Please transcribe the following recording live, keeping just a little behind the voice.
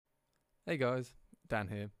Hey guys, Dan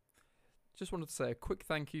here. Just wanted to say a quick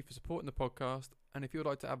thank you for supporting the podcast. And if you would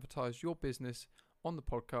like to advertise your business on the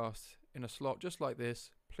podcast in a slot just like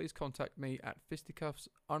this, please contact me at fisticuffs_podcast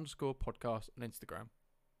on Instagram.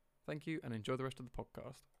 Thank you and enjoy the rest of the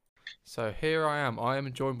podcast. So here I am. I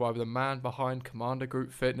am joined by the man behind Commander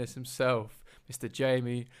Group Fitness himself, Mr.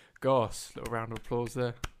 Jamie Goss. Little round of applause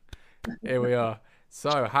there. Here we are.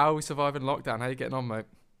 So, how are we surviving lockdown? How are you getting on, mate?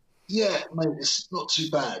 Yeah, mate, it's not too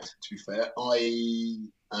bad, to be fair.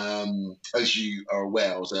 As you are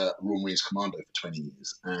aware, I was a Royal Marines Commando for 20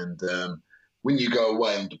 years. And when you go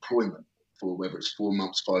away on deployment for whether it's 4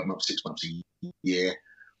 months, 5 months, 6 months, a year,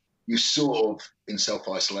 you're sort of in self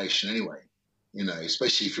isolation anyway.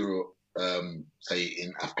 Especially if you're, say,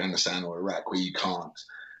 in Afghanistan or Iraq, where you can't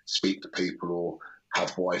speak to people or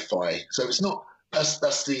have Wi Fi. So it's not,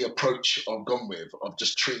 that's the approach I've gone with. I've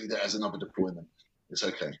just treated it as another deployment. It's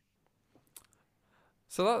okay.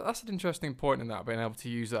 So that's an interesting point in that, being able to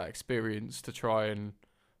use that experience to try and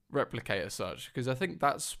replicate as such, because I think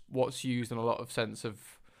that's what's used in a lot of sense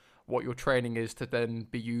of what your training is to then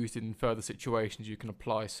be used in further situations. You can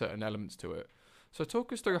apply certain elements to it. So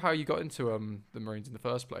talk us through how you got into the Marines in the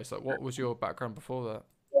first place. Like, what was your background before that?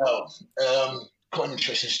 Well, quite an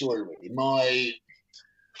interesting story, really.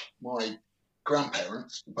 My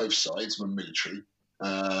grandparents, both sides, were military,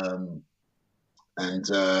 and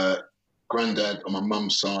granddad on my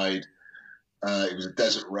mum's side, he was a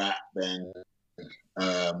desert rat. Then,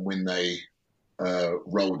 when they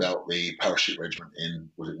rolled out the parachute regiment in,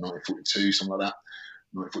 was it 1942, something like that,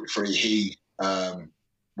 1943, he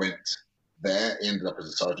went there. He ended up as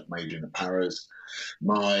a sergeant major in the paras.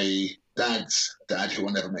 My dad's dad, who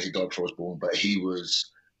I never met, he died before I was born, but he was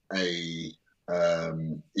he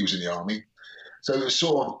was in the army. So it was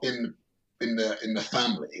sort of in the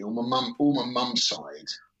family. On my mum's side,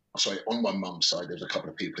 there's a couple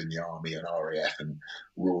of people in the army and RAF and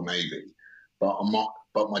Royal Navy, but my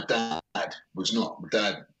dad was not. My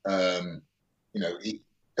dad, dad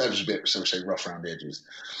was a bit, so to say, rough around the edges,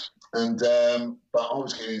 and but I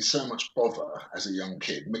was getting so much bother as a young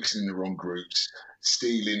kid, mixing in the wrong groups,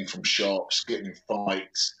 stealing from shops, getting in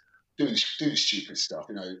fights, doing stupid stuff,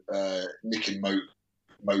 nicking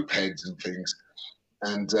mopeds and things.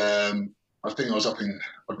 And I think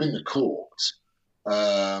I'd been to court,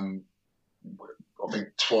 um, I think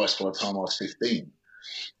twice by the time I was 15.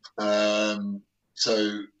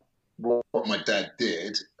 So what my dad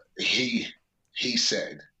did, he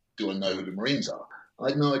said, "Do I know who the Marines are?" I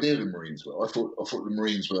had no idea who the Marines were. I thought the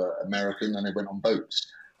Marines were American and they went on boats.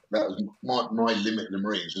 That was my limit of the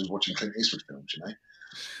Marines was watching Clint Eastwood films,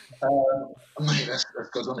 Mate, that's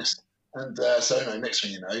God's honest. And so no, next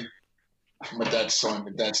thing you know, my dad signed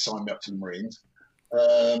me up to the Marines.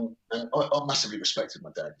 And I massively respected my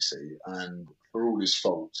dad, you see, and for all his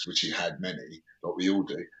faults, which he had many, like we all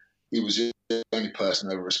do, he was the only person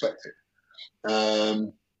I ever respected.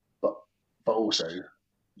 Um, but but also,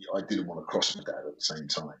 I didn't want to cross my dad at the same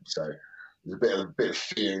time. So there's a bit of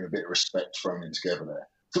fear and a bit of respect thrown in together there.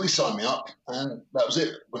 So he signed me up, and that was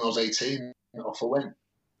it. When I was 18, off I went.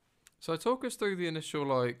 So talk us through the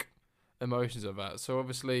initial emotions of that. So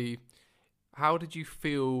obviously, how did you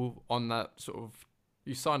feel on that sort of?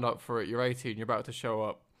 You signed up for it. You're 18. You're about to show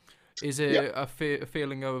up. Is Yeah. it a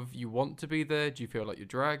feeling of you want to be there? Do you feel like you're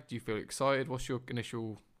dragged? Do you feel excited? What's your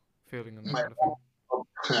initial feeling on that Mate, kind of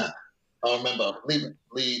thing? I remember leaving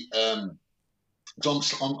the. I'm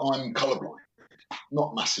colourblind,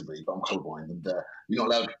 not massively, but I'm colourblind, and you're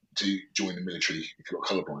not allowed to join the military if you've got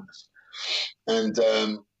colourblindness. And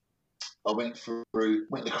I went to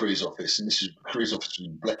the careers office, and this is the careers office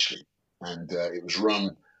in Bletchley, and it was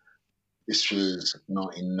run. This was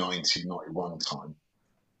 1990, 91 time,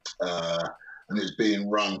 uh, and it was being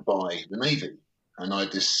run by the Navy. And I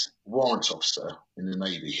had this warrant officer in the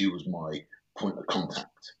Navy who was my point of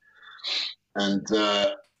contact, and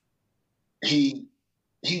he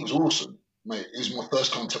he was awesome, mate. It was my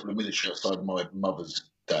first contact with the military outside my mother's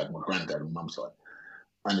dad, my granddad on mum's side,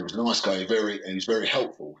 and he was a nice guy, and he was very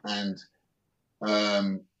helpful. And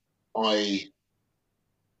um, I,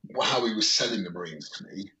 how he was selling the Marines to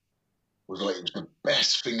me was like it was the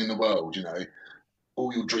best thing in the world,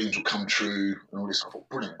 all your dreams will come true and all this. I thought,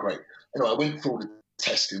 brilliant, great. Anyway, I went through all the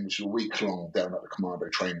testing, which was a week long down at the Commando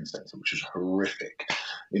Training Centre, which was horrific.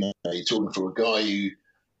 You're talking for a guy who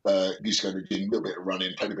used to go to the gym, a little bit of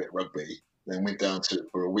running, played a bit of rugby, then went down to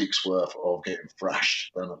for a week's worth of getting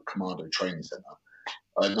thrashed down at the Commando Training Centre.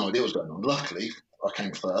 I had no idea what was going on. Luckily, I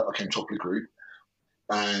came third, I came top of the group,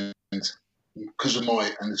 and because of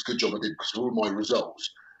and it's a good job I did because of all my results,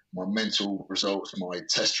 my mental results, my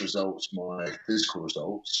test results, my physical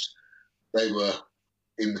results, they were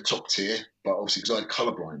in the top tier, but obviously because I had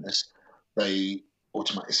colour blindness,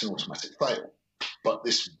 it's an automatic fail. But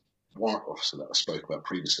this warrant officer that I spoke about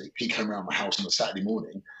previously, he came around my house on a Saturday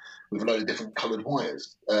morning with a load of different coloured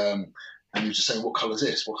wires. And he was just saying, what colour's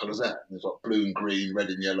this? What colour's that? And there's like blue and green, red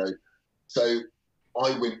and yellow. So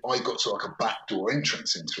I got to like a backdoor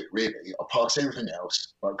entrance into it, really. I passed everything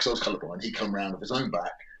else, because I was colourblind. He come around with his own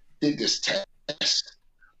back, did this test,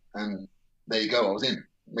 and there you go, I was in.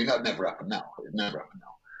 I mean, that never happened now. It never happened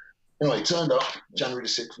now. Anyway, turned up January the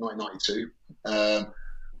 6th, 1992,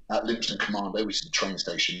 at Lympstone Commando, which is the train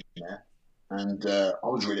station there. And I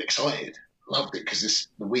was really excited. Loved it because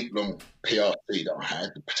the week-long PRC that I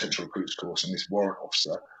had, the potential recruits course, and this warrant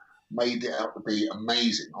officer made it out to be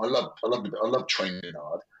amazing. I loved training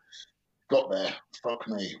hard. Got there, fuck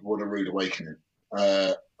me, what a rude awakening.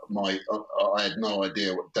 I had no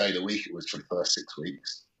idea what day of the week it was for the first 6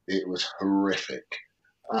 weeks. It was horrific,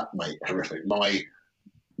 mate, horrific.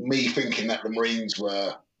 Me thinking that the Marines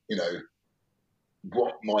were,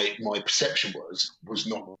 what my perception was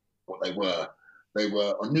not what they were.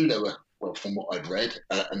 I knew they were, well, from what I'd read,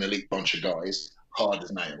 an elite bunch of guys, hard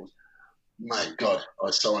as nails. Mate, God, I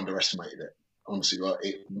so underestimated it. Honestly, but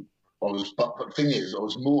the thing is, I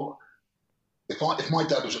was more. If my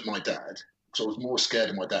dad was at my dad, because I was more scared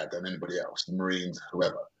of my dad than anybody else, the Marines,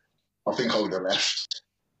 whoever. I think I would have left.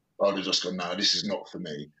 I'd have just gone, no, this is not for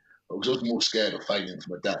me. But because I was more scared of failing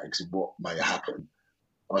for my dad because of what may happen,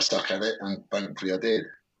 I stuck at it, and thankfully I did.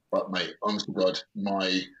 But mate, honestly, God,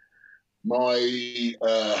 my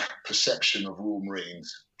perception of Royal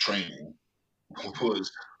Marines training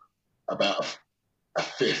was about a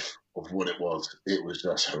fifth of what it was. It was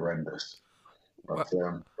just horrendous. But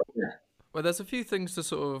yeah. Well, there's a few things to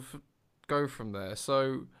sort of go from there.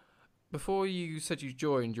 So before you said you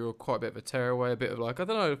joined, you were quite a bit of a tearaway, a bit of like, I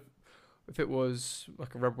don't know if it was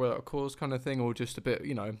like a rebel without a cause kind of thing, or just a bit,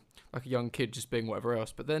 like a young kid just being whatever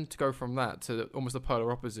else. But then to go from that to almost the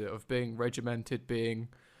polar opposite of being regimented, being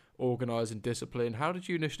organised and disciplined. How did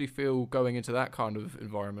you initially feel going into that kind of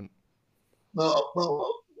environment? Well,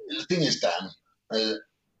 the thing is, Dan,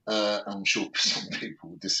 I'm sure some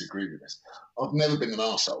people will disagree with this. I've never been an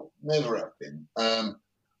arsehole. Never have been.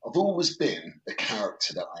 I've always been the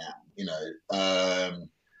character that I am.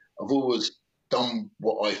 I've always done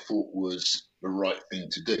what I thought was the right thing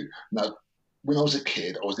to do. Now, when I was a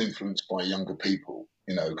kid, I was influenced by younger people,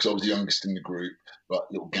 because I was the youngest in the group, like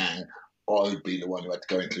little gang. I would be the one who had to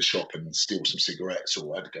go into the shop and steal some cigarettes,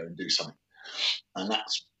 or I had to go and do something. And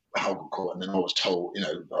that's how I got caught. And then I was told,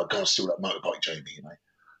 I'd go and steal that motorbike, Jamie,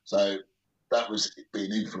 So that was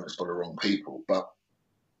being influenced by the wrong people. But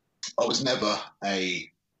I was never I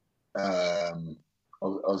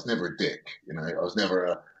was never a dick, I was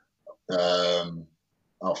never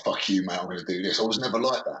oh, fuck you, mate, I'm going to do this. I was never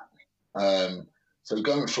like that. So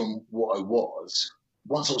going from what I was,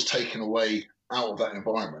 once I was taken away out of that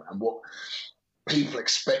environment and what people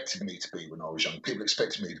expected me to be when I was young, people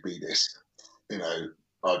expected me to be this,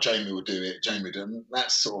 oh, Jamie will do it, Jamie will do it. And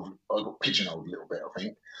that's sort of, I got pigeonholed a little bit, I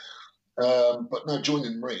think. But no,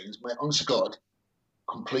 joining the Marines, mate, honest to God,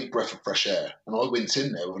 complete breath of fresh air. And I went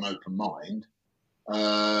in there with an open mind,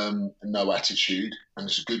 and no attitude. And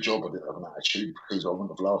it's a good job I didn't have an attitude, because I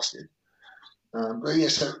wouldn't have lasted. But yeah,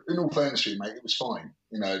 so in all fairness to you, mate, it was fine.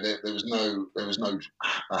 There was no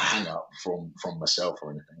hang up from myself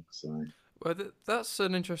or anything. So, well, that's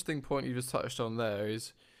an interesting point you just touched on there.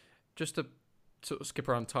 Is just to sort of skip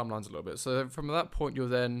around timelines a little bit. So from that point, you're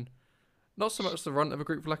then not so much the runt of a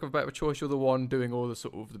group, for lack of a better choice. You're the one doing all the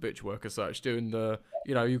sort of the bitch work as such, doing the,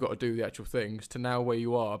 you've got to do the actual things. To now where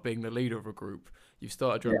you are, being the leader of a group. You've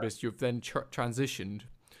started your own business. You've then transitioned,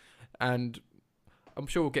 and I'm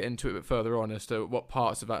sure we'll get into it a bit further on as to what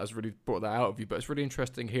parts of that has really brought that out of you. But it's really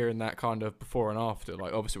interesting hearing that kind of before and after,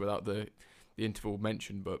 like obviously without the interval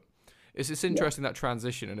mentioned. But it's interesting that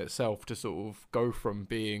transition in itself to sort of go from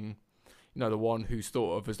being, the one who's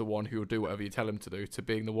thought of as the one who will do whatever you tell him to do, to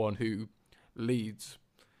being the one who leads,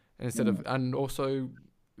 instead of, and also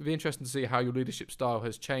it'd be interesting to see how your leadership style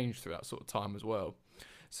has changed through that sort of time as well.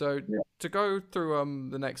 So to go through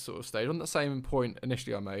the next sort of stage, on the same point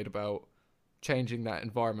initially I made about changing that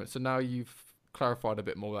environment. So now you've clarified a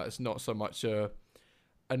bit more that it's not so much a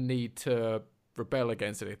need to rebel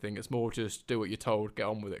against anything. It's more just do what you're told, get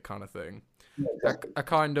on with it kind of thing. Yeah, exactly. A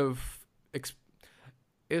kind of,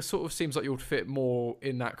 it sort of seems like you would fit more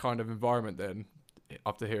in that kind of environment then,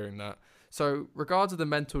 after hearing that. So regards to the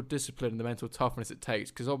mental discipline and the mental toughness it takes,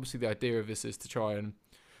 because obviously the idea of this is to try and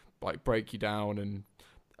like break you down. And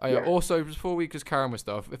also, before we just carry on with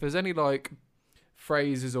stuff, if there's any like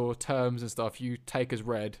phrases or terms and stuff you take as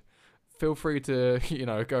read, feel free to,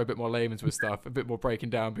 go a bit more layman's with stuff, a bit more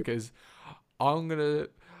breaking down, because I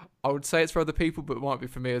would say it's for other people, but it might be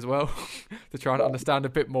for me as well to try and understand a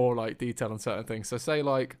bit more like detail on certain things. So say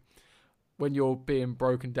like when you're being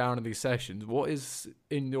broken down in these sessions, what is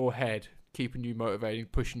in your head keeping you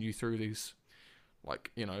motivated, pushing you through these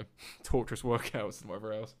like, torturous workouts and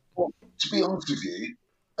whatever else? Well, to be honest with you,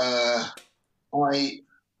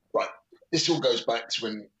 this all goes back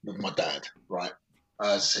to with my dad, right? As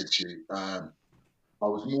I said to you, I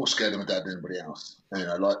was more scared of my dad than anybody else.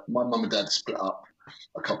 Like my mum and dad split up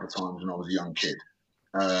a couple of times when I was a young kid.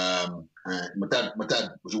 And my dad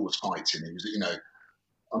was always fighting. He was,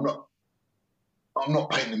 I'm not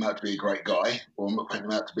painting him out to be a great guy, or I'm not painting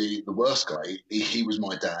him out to be the worst guy. He was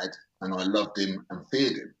my dad, and I loved him and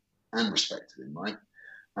feared him and respected him, right?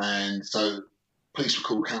 And so police were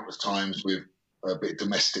called countless times with a bit of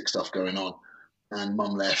domestic stuff going on, and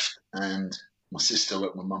mum left, and my sister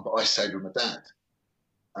went with my mum, but I stayed with my dad.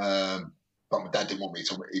 But my dad didn't want me. He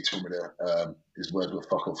told me to, his words were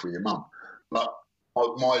 "fuck off with your mum." But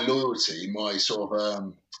my loyalty, my sort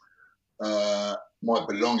of my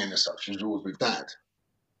belonging as such was always with dad.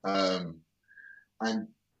 And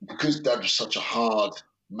because dad was such a hard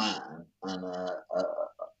man, and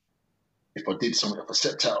if I did something, if I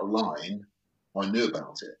stepped out of line, I knew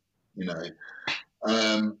about it,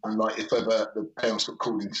 And like if ever the parents got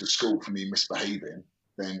called into school for me misbehaving,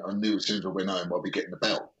 then I knew as soon as I went home I'd be getting the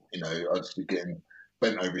belt. I'd just be getting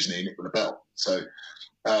bent over his knee and hit with a belt. So,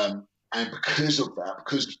 and because of that,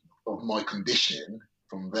 because of my conditioning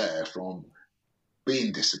from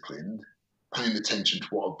being disciplined, paying attention to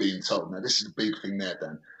what I've been told. Now, this is a big thing there,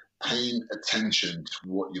 Dan. Paying attention to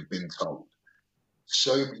what you've been told.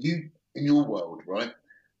 So you, in your world, right,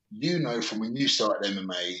 from when you started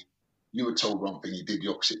MMA, you were told one thing, you did the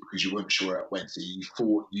opposite because you weren't sure how it went. So you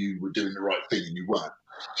thought you were doing the right thing and you weren't.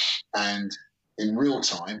 And in real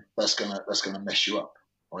time, that's gonna mess you up,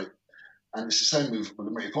 right? And it's the same with the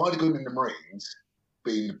Marines. If I'd have gone in the Marines,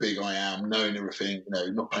 being the big I am, knowing everything,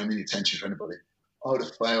 not paying any attention to anybody, I would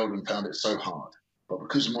have failed and found it so hard. But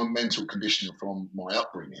because of my mental conditioning from my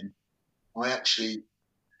upbringing, I actually,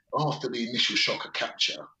 after the initial shock of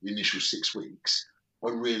capture, the initial 6 weeks, I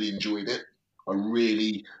really enjoyed it. I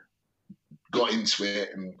really got into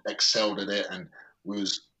it and excelled at it and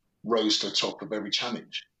rose to the top of every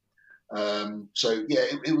challenge. So yeah,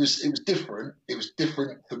 it was different. It was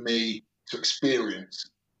different for me to experience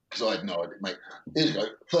because I had no idea, mate. Here you go.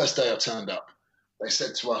 First day I turned up, they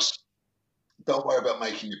said to us, "Don't worry about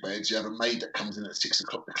making your beds. You have a maid that comes in at 6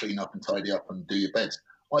 o'clock to clean up and tidy up and do your beds."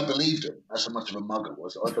 I believed him. That's how much of a mug I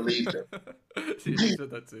was. I believed him. You said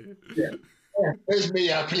that too. Yeah. There's me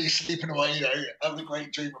happily sleeping away, having a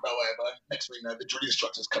great dream about whatever. Next thing you know, the drill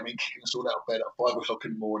instructors come in, kicking us all out of bed at 5 o'clock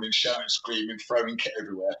in the morning, shouting, screaming, throwing kit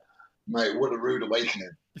everywhere. Mate, what a rude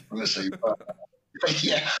awakening, honestly. But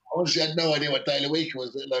yeah, I honestly had no idea what day of the week it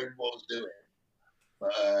was, let alone what I was doing.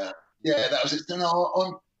 But yeah, that was it.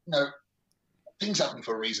 Things happen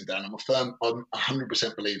for a reason, Dan. I'm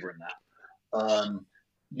 100% believer in that.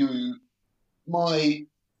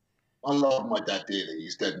 I love my dad dearly.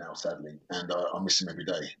 He's dead now, sadly, and I miss him every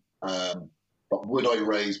day. But would I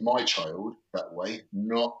raise my child that way?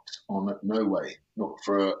 No way. Not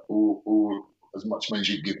for all as much money as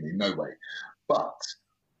you give me, no way. But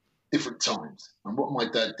different times. And what my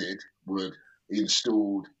dad did was he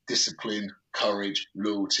installed discipline, courage,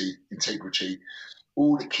 loyalty, integrity,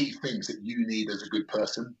 all the key things that you need as a good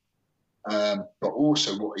person. But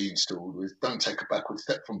also what he installed was don't take a backward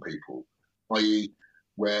step from people, i.e.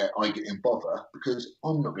 where I get in bother because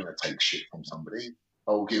I'm not going to take shit from somebody.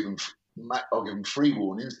 I'll give them 3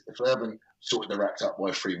 warnings. If they haven't sorted their act out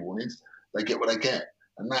by 3 warnings, they get what they get.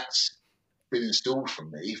 And that's been installed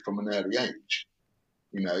from me from an early age.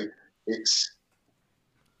 It's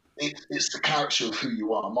the character of who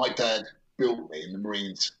you are. My dad built me in the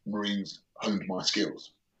Marines. Marines honed my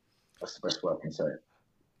skills. That's the best way I can say it.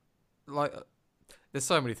 Like, there's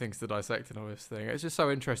so many things to dissect in all this thing. It's just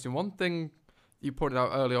so interesting. One thing you pointed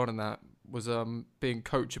out early on in that was being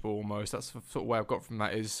coachable almost. That's the sort of way I've got from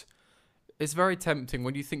that is it's very tempting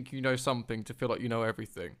when you think you know something to feel like you know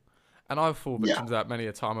everything. And I've fallen victim to that many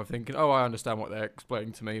a time of thinking, oh, I understand what they're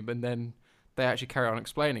explaining to me, but then they actually carry on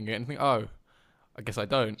explaining it and think, oh, I guess I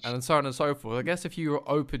don't. And then so on and so forth. I guess if you're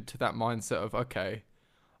open to that mindset of, okay,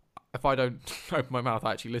 if I don't open my mouth,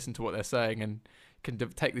 I actually listen to what they're saying and can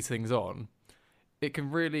take these things on, it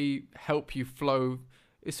can really help you flow.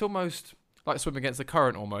 It's almost like swimming against the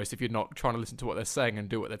current almost if you're not trying to listen to what they're saying and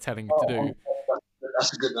do what they're telling you to do.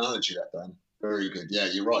 That's a good analogy, that, Dan. Very good. Yeah,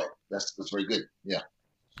 you're right. That's very good. Yeah.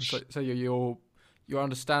 So you're you're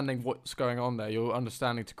understanding what's going on there. You're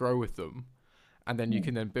understanding to grow with them, and then you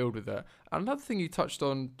can then build with that. And another thing you touched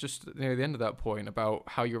on just near the end of that point about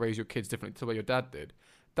how you raise your kids differently to the way your dad did.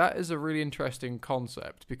 That is a really interesting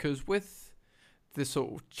concept, because with this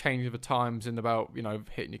sort of change of the times and about, you know,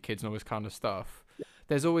 hitting your kids and all this kind of stuff,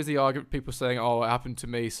 there's always the argument, people saying, oh, it happened to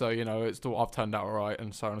me, so, you know, I've turned out all right,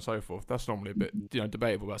 and so on and so forth. That's normally a bit, you know,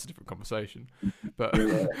 debatable. That's a different conversation. But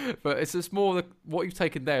but it's just more what you've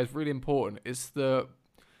taken there is really important. It's the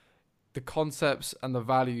concepts and the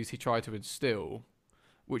values he tried to instill,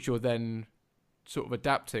 which you're then sort of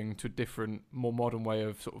adapting to a different, more modern way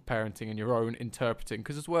of sort of parenting and your own interpreting.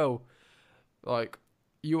 Because as well, like,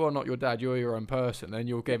 you are not your dad, you're your own person, and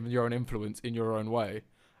you're giving your own influence in your own way.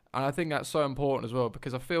 And I think that's so important as well,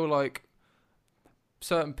 because I feel like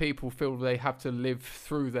certain people feel they have to live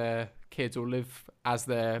through their kids or live as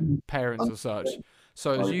their parents or such.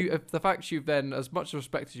 So as the fact you've then, as much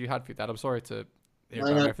respect as you had for your dad, I'm sorry to hear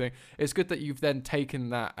about everything, it's good that you've then taken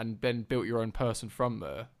that and then built your own person from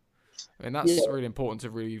there. I mean, that's really important to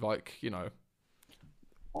really, like, you know.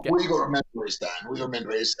 What you got to remember is, Dan,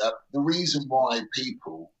 that the reason why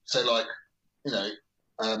people say, like, you know,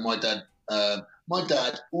 my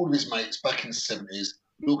dad, all of his mates back in the 70s,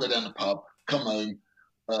 we'll go down the pub, come home,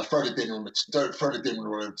 throw the dinner on the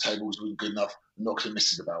tables wasn't good enough, knock the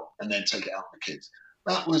missus about, and then take it out on the kids.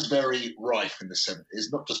 That was very rife in the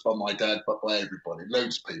 70s, not just by my dad, but by everybody,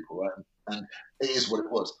 loads of people, right? And it is what it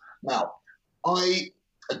was. Now, I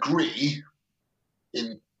agree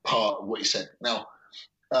in part of what you said. Now,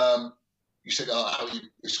 you said,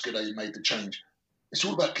 it's good how you made the change. It's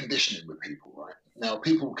all about conditioning with people, right? Now,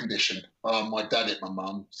 people conditioned, my dad hit my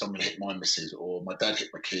mum, so I'm going to hit my missus, or my dad hit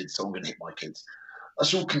my kids, so I'm going to hit my kids.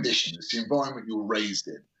 That's all conditioned. It's the environment you're raised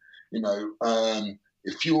in. You know,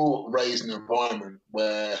 if you're raised in an environment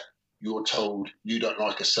where you're told you don't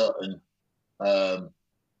like a certain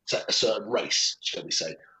race, shall we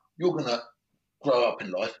say, you're going to grow up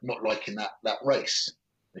in life not liking that race,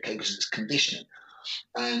 okay, because it's conditioning.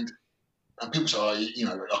 And people say, you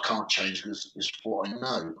know, I can't change because it's what I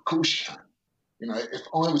know. Of course you can. You know, if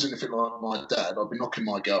I was anything like my dad, I'd be knocking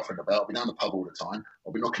my girlfriend about, I'd be down the pub all the time,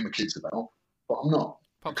 I'd be knocking my kids about, but I'm not.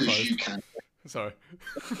 Pub because closed. You can. Sorry.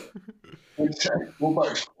 Well,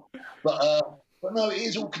 both. But no, it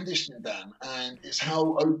is all conditioning, Dan, and it's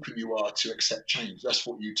how open you are to accept change. That's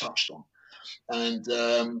what you touched on. And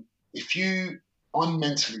I'm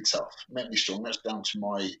mentally tough, mentally strong. That's down to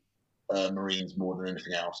my Marines more than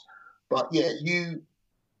anything else. But yeah,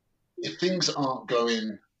 if things aren't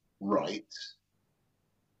going right,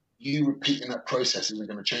 you repeating that process isn't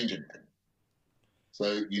going to change anything.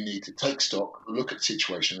 So you need to take stock, look at the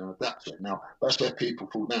situation, and adapt to it. Now, that's where people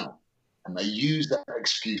fall down, and they use that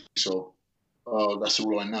excuse of, "Oh, that's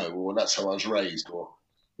all I know," or "That's how I was raised," or,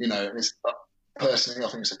 you know. And it's personally, I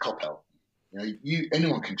think it's a cop out. You know,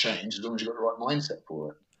 anyone can change as long as you've got the right mindset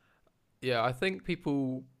for it. Yeah, I think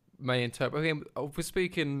people may interpret. Again, we're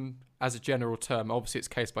speaking as a general term. Obviously, it's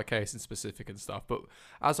case by case and specific and stuff. But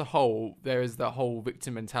as a whole, there is that whole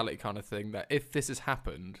victim mentality kind of thing that if this has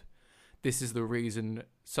happened, this is the reason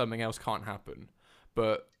something else can't happen.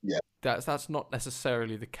 But that's not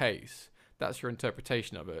necessarily the case. That's your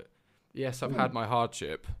interpretation of it. Yes, I've had my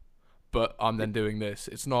hardship, but I'm then doing this.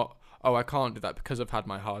 It's not, oh, I can't do that because I've had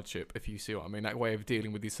my hardship, if you see what I mean, that way of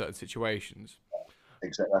dealing with these certain situations.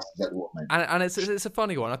 Exactly, that's exactly what I mean. And it's a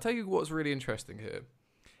funny one. I'll tell you what's really interesting here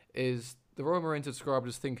is the Royal Marines are described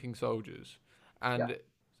as thinking soldiers. And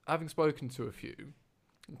having spoken to a few,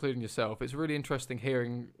 including yourself, it's really interesting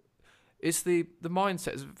hearing. It's the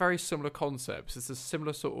mindset is very similar concepts. It's a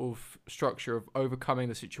similar sort of structure of overcoming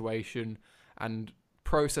the situation and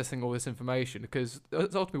processing all this information, because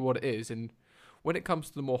that's ultimately what it is. And when it comes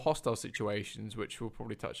to the more hostile situations, which we'll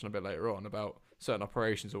probably touch on a bit later on about certain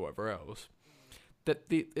operations or whatever else,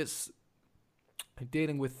 it's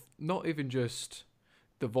dealing with not even just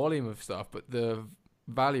the volume of stuff, but the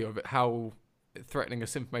value of it, how threatening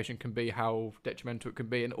this information can be, how detrimental it can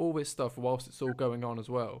be, and all this stuff whilst it's all going on as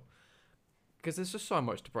well. Because there's just so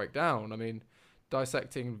much to break down. I mean,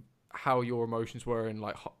 dissecting how your emotions were in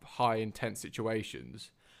like high intense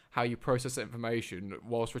situations, how you process that information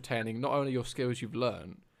whilst retaining not only your skills you've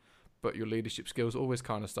learned, but your leadership skills, all this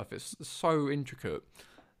kind of stuff. It's so intricate,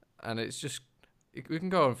 and it's just, we can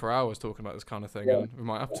go on for hours talking about this kind of thing, and we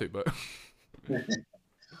might have to, but...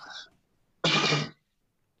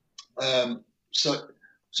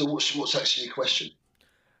 So what's actually your question?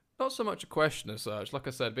 Not so much a question as such. Like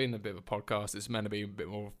I said, being a bit of a podcast, it's meant to be a bit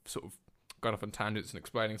more sort of going off on tangents and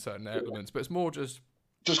explaining certain elements, but it's more just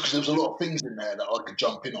just because there was a lot of things in there that I could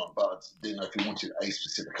jump in on, but I didn't know if you wanted a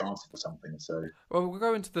specific answer for something. So, well, we'll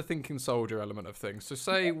go into the thinking soldier element of things. So,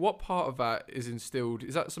 say what part of that is instilled?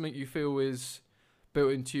 Is that something you feel is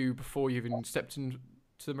built into you before you've even stepped into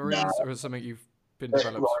the Marines, or is it something you've been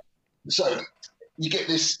developed? Right. So, you get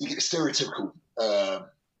stereotypical.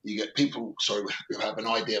 You get people, who have an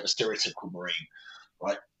idea of a stereotypical Marine,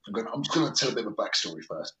 right? I'm just going to tell a bit of a backstory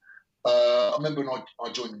first. I remember when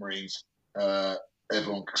I joined the Marines.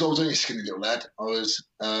 Everyone, because I was only a skinny little lad. I was.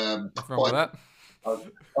 Nothing wrong with that.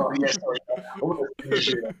 Yes, sorry.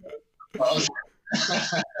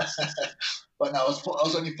 But no, I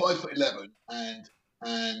was only 5'11",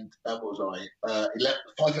 and what was I?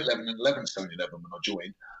 5'11" and 11 stone 11 when I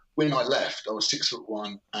joined. When I left, I was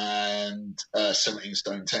 6'1" and 17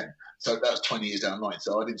 stone 10. So that was 20 years down the line.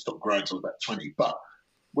 So I didn't stop growing until about 20. But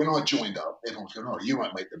when I joined up, everyone was going, "Oh, you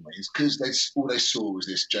won't make the Marines," because all they saw was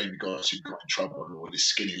this Jamie Goss who got in trouble, or this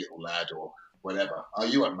skinny little lad, or whatever. "Oh,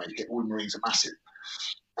 you won't make it. All the Marines are massive."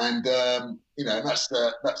 And and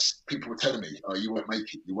that's people were telling me, "Oh, you won't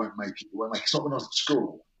make it. You won't make it. You won't make it." It's not when I was at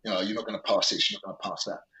school. You're not going to pass this. You're not going to pass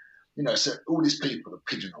that. So all these people have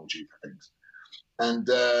pigeonholed you for things. And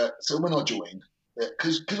so when I joined,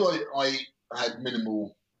 because I had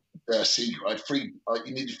minimal. C, I had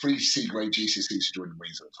you needed 3 C grade GCSEs to join the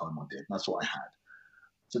Marines at the time I did. And that's what I had.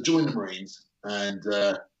 So joined the Marines, and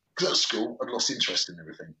because at school I'd lost interest in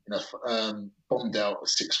everything. Bombed out at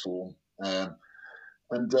sixth form, so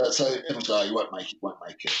everyone said, "Oh, you won't make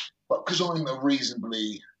it." But because I'm a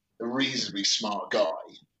reasonably smart guy,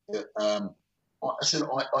 I said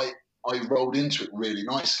I rolled into it really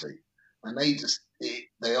nicely, and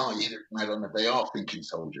they are they are thinking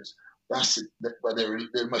soldiers. Where they're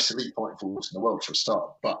the most elite fighting force in the world for a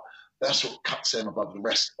start. But that's what cuts them above the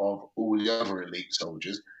rest of all the other elite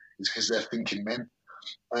soldiers, is because they're thinking men.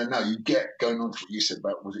 And now you get, going on to what you said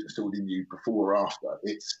about was it instilled in you before or after,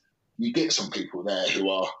 you get some people there who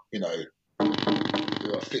are,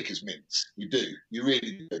 who are thick as mints. You do. You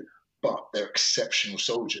really do. But they're exceptional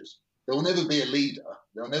soldiers. They'll never be a leader.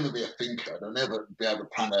 They'll never be a thinker. They'll never be able to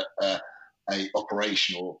plan a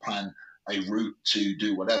operation or plan a route to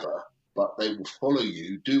do whatever. But they will follow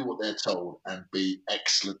you, do what they're told, and be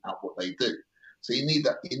excellent at what they do. So you need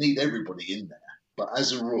that. You need everybody in there. But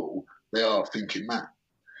as a rule, they are thinking man.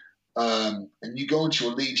 And you go into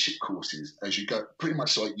your leadership courses as you go, pretty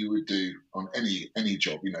much like you would do on any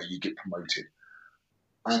job. You get promoted.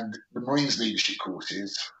 And the Marines leadership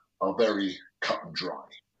courses are very cut and dry.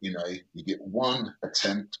 You get one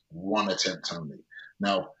attempt only.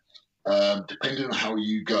 Now, depending on how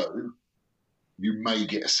you go, you may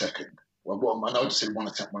get a second. Well, I just said one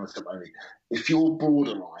attempt only. If you're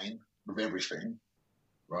borderline with everything,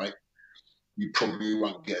 right, you probably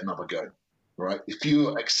won't get another go, right? If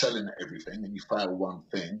you're excelling at everything and you fail one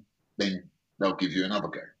thing, then they'll give you another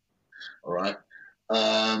go, all right?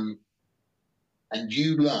 And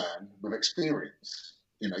you learn with experience.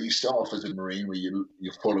 You start off as a Marine where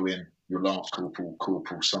you're following your lance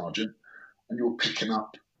corporal, sergeant, and you're picking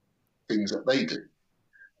up things that they do.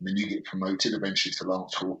 And then you get promoted eventually to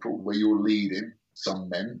lance corporal, where you're leading some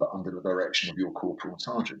men, but under the direction of your corporal and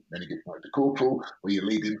sergeant. Then you get promoted to corporal, where you're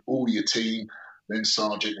leading all your team, then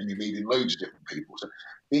sergeant, and you're leading loads of different people. So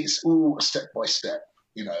it's all step by step,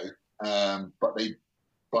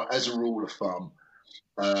 But as a rule of thumb,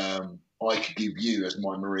 I could give you, as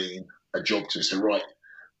my Marine, a job to say, right,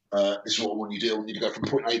 this is what I want you to do. I want you to go from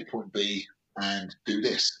point A to point B and do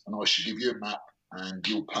this. And I should give you a map, and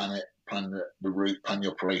you'll plan it, plan the route, plan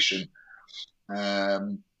the operation.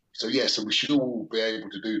 So we should all be able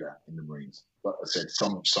to do that in the Marines. But I said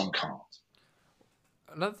some can't.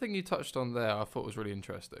 Another thing you touched on there I thought was really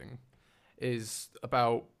interesting is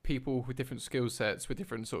about people with different skill sets, with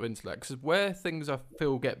different sort of intellects. Where things I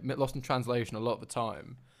feel get lost in translation a lot of the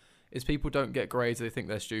time is people don't get grades, they think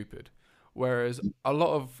they're stupid. Whereas a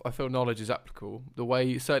lot of, I feel, knowledge is applicable. The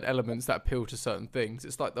way certain elements that appeal to certain things,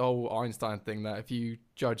 it's like the whole Einstein thing that if you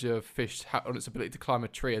judge a fish on its ability to climb a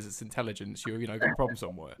tree as its intelligence, you've got a problem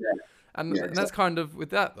somewhere. Yeah. And that's kind of with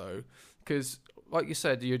that though, because like you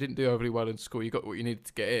said, you didn't do overly well in school. You got what you needed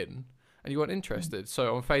to get in, and you weren't interested.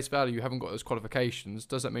 So on face value, you haven't got those qualifications.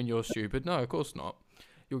 Does that mean you're stupid? No, of course not.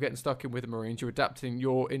 You're getting stuck in with the Marines. You're adapting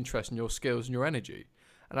your interest and your skills and your energy.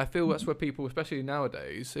 And I feel that's where people, especially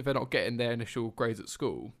nowadays, if they're not getting their initial grades at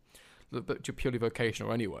school, but purely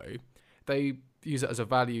vocational anyway, they use it as a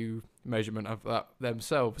value measurement of that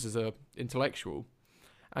themselves as a intellectual.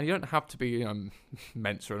 And you don't have to be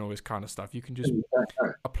Mensa and all this kind of stuff. You can just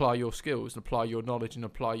apply your skills and apply your knowledge and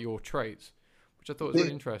apply your traits, which I thought was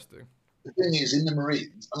really interesting. the thing is, in the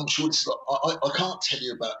Marines, and I'm sure it's like, I can't tell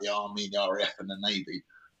you about the Army, the RAF, and the Navy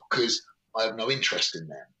because I have no interest in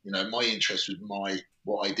them. You know, my interest was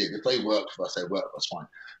what I did. If they worked for us, they worked for us, fine.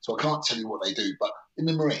 So I can't tell you what they do. But in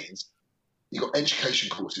the Marines, you've got education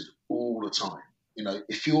courses all the time. You know,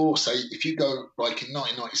 if you go like in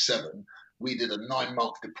 1997, we did a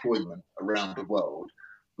 9-month deployment around the world,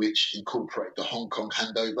 which incorporated the Hong Kong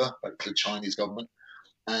handover back to the Chinese government.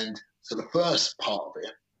 And so the first part of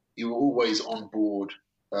it, you were always on board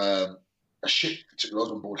a ship. I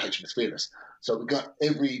was on board HMS Fearless. So we got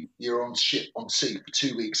every year on ship, on sea for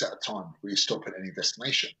 2 weeks at a time. We stop at any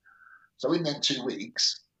destination. So in them 2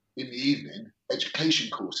 weeks, in the evening, education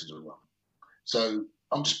courses are run. So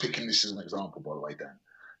I'm just picking this as an example, by the way, Dan.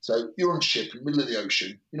 So you're on ship in the middle of the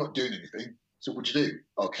ocean. You're not doing anything. So what do you do?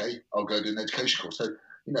 Okay, I'll go do an education course. So,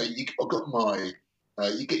 you know, I've got my...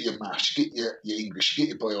 you get your maths, you get your English, you get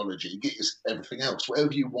your biology, you get your everything else.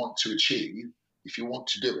 Whatever you want to achieve, if you want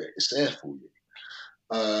to do it, it's there for you.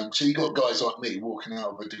 So you got guys like me walking out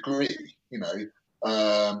of a degree, you know,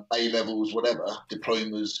 A levels, whatever,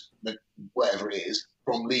 diplomas, whatever it is,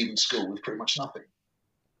 from leaving school with pretty much nothing.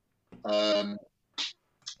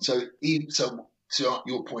 So to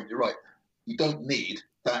your point, you're right. You don't need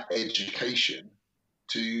that education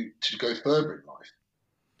to go further in life.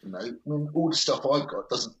 You know, I mean, all the stuff I've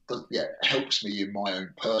got it helps me in my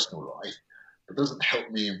own personal life, but doesn't help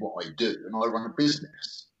me in what I do. And I run a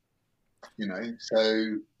business, you know,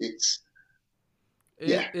 so it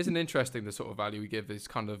isn't interesting the sort of value we give these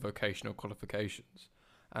kind of vocational qualifications,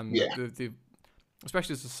 and the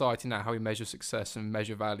especially society now, how we measure success and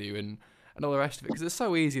measure value and all the rest of it, because it's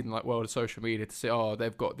so easy in like world of social media to say, oh,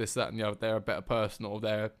 they've got this, that, and the other, they're a better person, or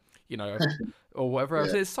they're, you know, or whatever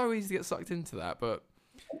else. It's so easy to get sucked into that, but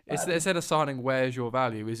it's instead of assigning where's your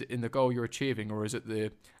value, is it in the goal you're achieving, or is it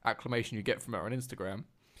the acclamation you get from it on Instagram?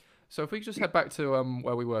 So if we just head back to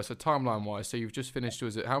where we were, so timeline wise, so you've just finished,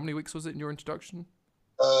 how many weeks was it in your introduction?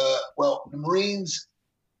 Well, the Marines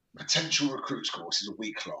potential recruits course is a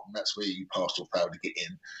week long. That's where you pass or fail to get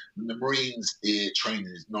in. And the Marines training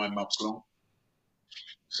is 9 months long.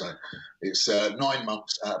 So it's 9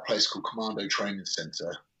 months at a place called Commando Training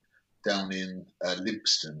Centre down in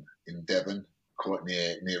Limpston in Devon, quite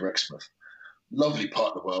near Exmouth. Lovely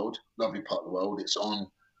part of the world. It's on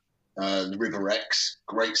the River Exe,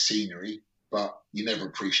 great scenery, but you never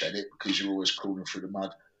appreciate it because you're always crawling through the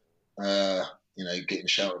mud, you know, getting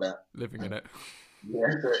shouted at. Living in it.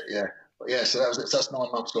 Yeah. So that's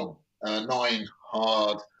 9 months long. 9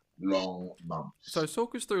 hard, long months. So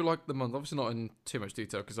talk us through like the month. Obviously not in too much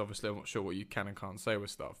detail because obviously I'm not sure what you can and can't say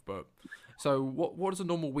with stuff. But so what does a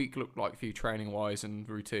normal week look like for you, training wise and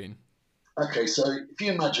routine? Okay, so if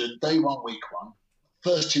you imagine day 1, week 1,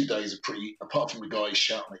 first 2 days are pretty. Apart from the guys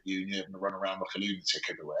shouting at you and you're having to run around like a lunatic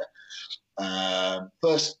everywhere.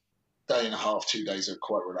 First day and a half, 2 days are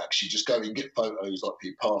quite relaxed. You just go in, get photos like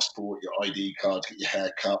your passport, your ID card, get your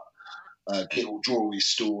hair cut, draw all your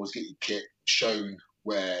stores, get your kit shown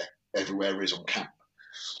where everywhere is on camp.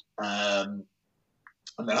 And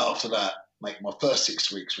then after that, mate, my first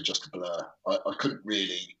 6 weeks were just a blur. I couldn't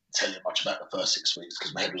really tell you much about the first 6 weeks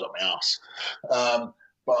because my head was up my ass.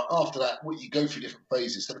 But after that, you go through different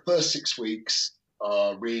phases. So the first 6 weeks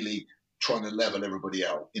are really trying to level everybody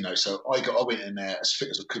out. You know, so I went in there as fit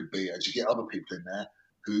as I could be, as you get other people in there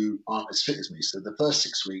who aren't as fit as me. So the first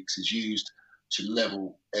 6 weeks is used to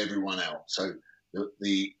level everyone out. So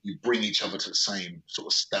you bring each other to the same sort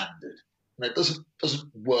of standard. And it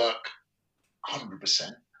doesn't work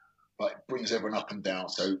 100%, but it brings everyone up and down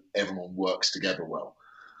so everyone works together well.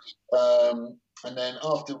 And then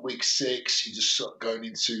after week 6, you just start going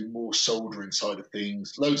into more soldering side of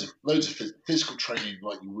things. Loads of physical training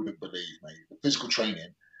like you wouldn't believe, mate. The physical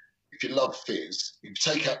training, if you love phys, if you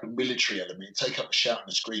take out the military element, take out the shouting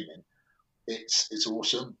and screaming, it's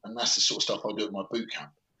awesome. And that's the sort of stuff I do at my boot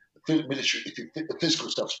camp. The military, the physical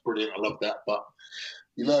stuff's brilliant. I love that. But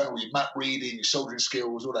you learn all your map reading, your soldering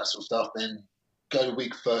skills, all that sort of stuff. Then go to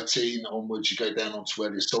week 13 onwards, you go down onto where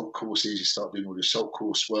the assault course is. You start doing all the assault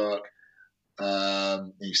course work.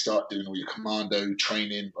 And you start doing all your commando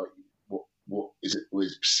training, like what is it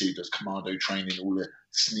was perceived as commando training, all the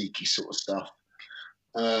sneaky sort of stuff.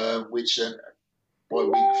 Which then by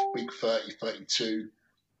week 30, 32,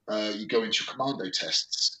 you go into your commando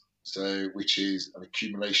tests. So which is an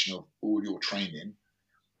accumulation of all your training.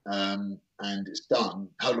 And it's done,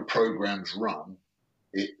 how the program's run,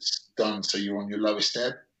 it's done so you're on your lowest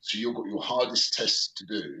ebb. So you've got your hardest tests to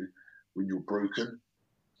do when you're broken.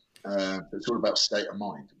 It's all about state of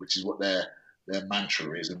mind, which is what their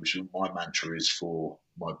mantra is, and which is what my mantra is for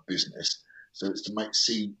my business. So it's to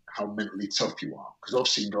see how mentally tough you are. Because I've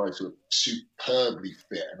seen guys who are superbly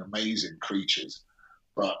fit and amazing creatures,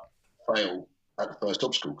 but fail at the first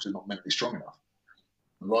obstacle because they're not mentally strong enough.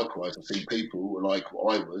 And likewise, I've seen people like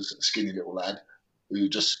what I was, a skinny little lad, who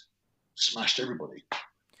just smashed everybody,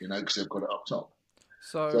 because they've got it up top.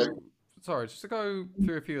 So, sorry, just to go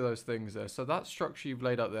through a few of those things there. So that structure you've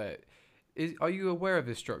laid out there, are you aware of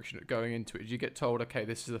this structure going into it? Do you get told, okay,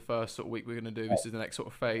 this is the first sort of week we're going to do, this is the next sort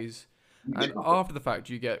of phase? And after the fact,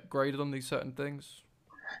 do you get graded on these certain things?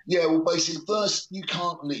 Yeah, well, basically, first, you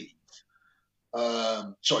can't leave.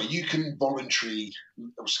 You can voluntary,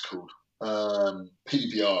 what's it called?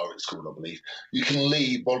 PVR, it's called, I believe. You can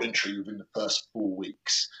leave voluntary within the first 4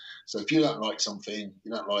 weeks. So if you don't like something,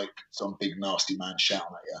 you don't like some big nasty man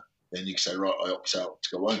shouting at you, then you can say, right, I opt out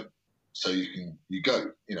to go home. So you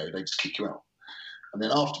go, they just kick you out. And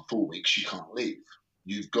then after 4 weeks, you can't leave.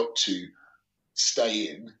 You've got to stay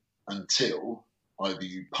in until either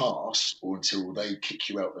you pass or until they kick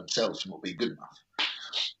you out themselves for not being good enough.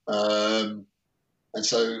 And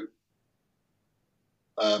so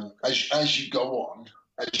as you go on,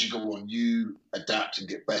 you adapt and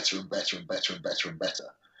get better and better and better and better and better.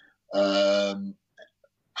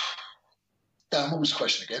 Dan, what was the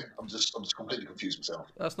question again? I'm just completely confused myself.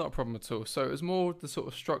 That's not a problem at all. So it's more the sort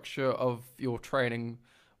of structure of your training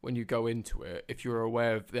when you go into it, if you're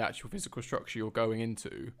aware of the actual physical structure you're going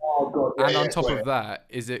into. Oh, God, yeah, and on top of that,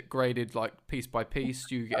 is it graded like piece by piece?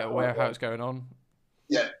 Do you get aware of how it's going on?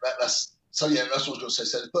 Yeah, that's what I was going to say.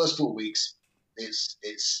 So the first 4 weeks,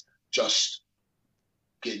 it's just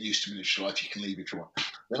getting used to military life. You can leave if you want.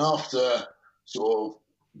 Then after sort of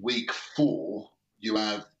week 4, you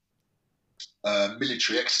have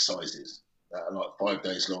military exercises that are like 5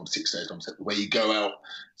 days long, 6 days long, where you go out,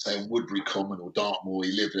 say on Woodbury Common or Dartmoor,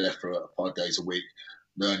 you live there for 5 days a week,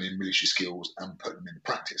 learning military skills and putting them into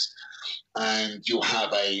practice. And you'll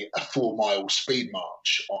have a 4-mile speed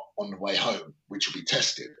march on the way home, which will be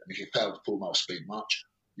tested. And if you fail the 4-mile speed march,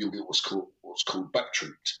 you'll get what's called back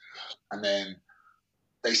trooped. And then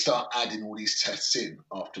they start adding all these tests in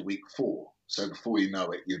after week 4. So before you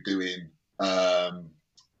know it, you're doing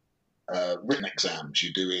written exams,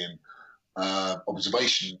 you're doing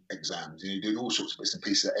observation exams, you're doing all sorts of bits and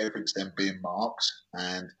pieces. Everything's then being marked,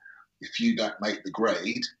 and if you don't make the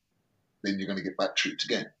grade, then you're going to get back trooped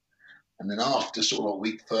again. And then after sort of like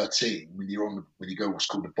week 13, when you go what's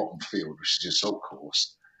called the bottom field, which is your assault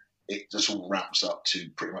course, it just all ramps up to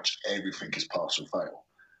pretty much everything is pass or fail.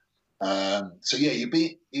 So yeah,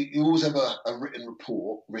 you always have a written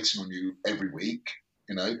report written on you every week.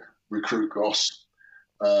 Recruit Goss.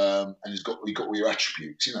 And you've got all your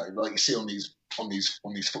attributes, like you see on these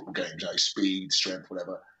football games, speed, strength,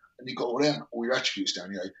 whatever, and you've got all your attributes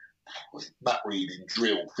down, map reading,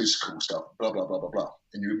 drill, physical stuff, blah blah blah blah blah,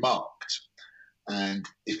 and you're marked. And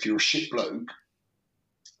if you're a shit bloke,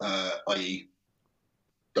 i.e.,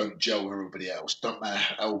 don't gel with everybody else, don't matter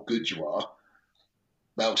how good you are,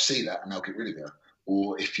 they'll see that and they'll get rid of you.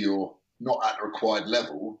 Or if you're not at the required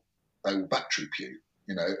level, they will back troop you.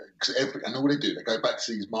 And all they do, they go back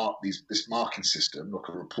to this marking system, like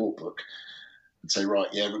a report book, and say, right,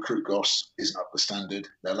 yeah, Recruit Goss isn't up to standard.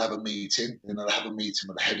 They'll have a meeting, and they'll have a meeting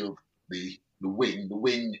with the head of the wing. The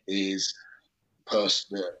wing is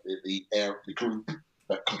the group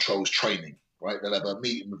that controls training, right? They'll have a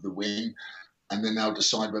meeting with the wing, and then they'll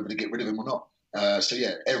decide whether to get rid of him or not. So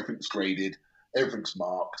yeah, everything's graded, everything's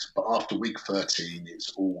marked, but after week 13,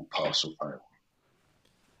 it's all pass or fail.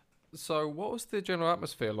 So what was the general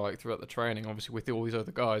atmosphere like throughout the training, obviously with all these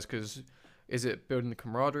other guys? Because is it building the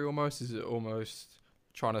camaraderie almost? Is it almost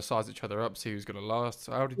trying to size each other up, see who's going to last?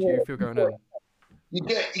 How did you feel going in? You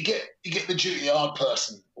get the duty hard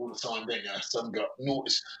person all the time, don't you? Some got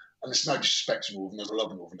notice, and it's no disrespect to Northerners, I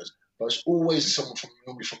love Northerners, but it's always someone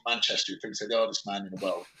normally from Manchester who thinks they're the hardest man in the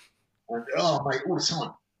world. And mate, all the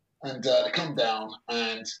time. And they come down,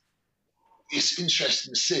 and it's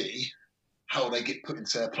interesting to see how they get put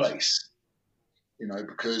into their place,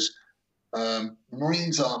 because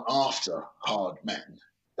Marines aren't after hard men.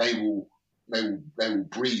 They will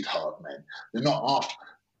breed hard men. They're not after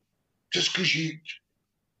just because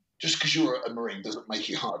you're a Marine doesn't make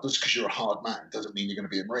you hard. Just because you're a hard man doesn't mean you're going to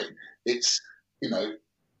be a Marine. It's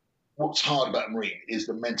what's hard about a Marine is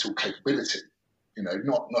the mental capability.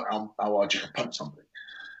 Not how hard you can punch somebody.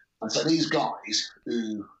 And so these guys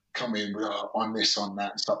who come in with I'm this, I'm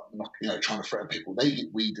that, and start trying to threaten people, they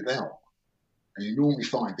get weeded out. And you normally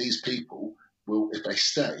find these people will, if they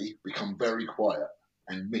stay, become very quiet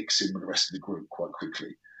and mix in with the rest of the group quite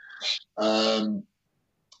quickly. So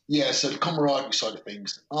the camaraderie side of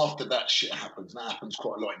things, after that shit happens, and that happens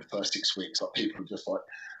quite a lot in the first 6 weeks, like people are just like,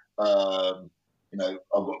 you know,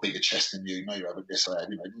 I've got a bigger chest than you. No, you haven't. Yes, I have.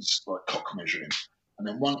 You know, it's like cock measuring. And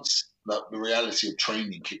then once the reality of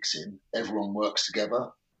training kicks in, everyone works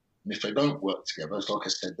together. And if they don't work together, it's like I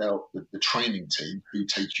said, the training team who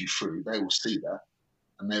take you through, they will see that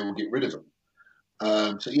and they will get rid of them.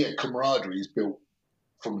 So yeah, camaraderie is built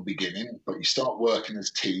from the beginning, but you start working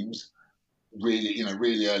as teams really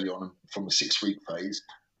early on from the 6-week phase.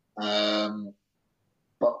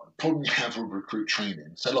 But the problem you have with recruit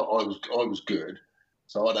training, so like I was good,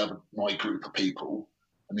 so I'd have my group of people,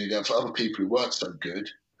 and you'd have other people who weren't so good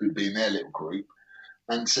who'd be in their little group,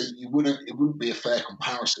 and so it wouldn't be a fair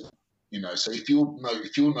comparison, you know. So if you're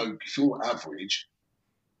average,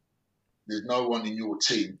 there's no one in your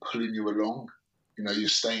team pulling you along, you know, you're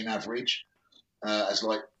staying average. As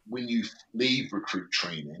like when you leave recruit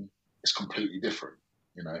training, it's completely different.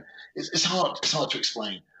 You know, it's hard to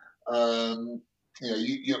explain. You know,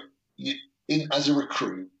 you as a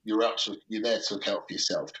recruit, you're there to look out for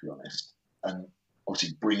yourself, to be honest, and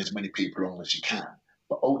obviously bring as many people along as you can.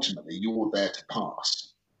 But ultimately, you're there to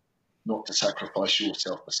pass, not to sacrifice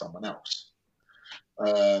yourself for someone else.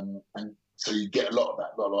 And so you get a lot of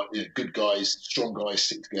that. Like you know, good guys, strong guys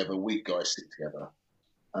stick together, weak guys stick together.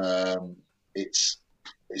 It's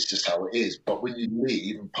just how it is. But when you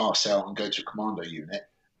leave and pass out and go to a commando unit,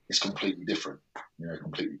 it's completely different. You know,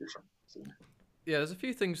 completely different. So. Yeah, there's a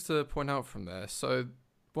few things to point out from there. So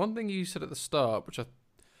one thing you said at the start, which I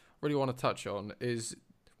really want to touch on, is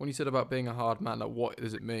when you said about being a hard man, like what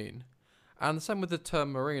does it mean? And the same with the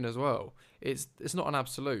term Marine as well. It's not an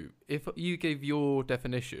absolute. If you give your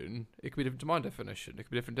definition, it could be different to my definition. It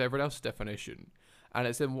could be different to everyone else's definition. And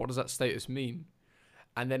it's then what does that status mean?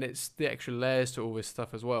 And then it's the extra layers to all this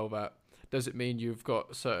stuff as well. That does it mean you've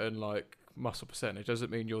got certain like muscle percentage? Does it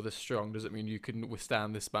mean you're this strong? Does it mean you can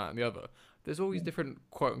withstand this, that, and the other? There's all these different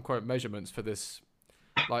quote unquote measurements for this,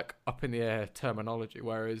 like up in the air terminology.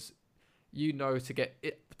 Whereas, you know, to get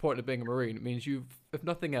it, the point of being a Marine, it means you've, if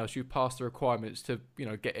nothing else, you've passed the requirements to, you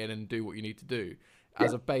know, get in and do what you need to do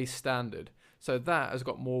as a base standard. So that has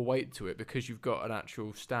got more weight to it because you've got an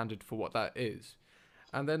actual standard for what that is.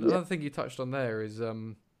 And then another thing you touched on there is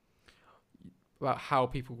about how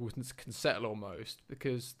people can settle almost.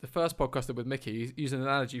 Because the first podcast I did with Mickey, he used an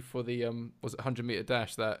analogy for the was it 100-meter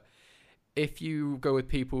dash, that if you go with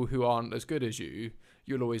people who aren't as good as you,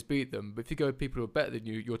 you'll always beat them. But if you go with people who are better than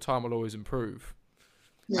you, your time will always improve.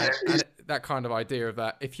 Yeah, and that kind of idea of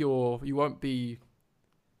that, if you'll hold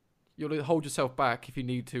yourself back if you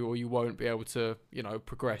need to, or you won't be able to, you know,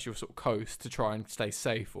 progress. You'll sort of coast to try and stay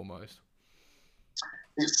safe almost.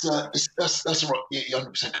 That's right. You're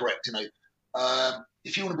 100% correct. You know,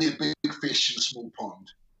 if you want to be a big fish in a small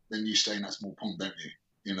pond, then you stay in that small pond, don't you?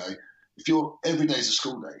 You know, if every day is a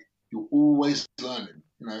school day, you're always learning.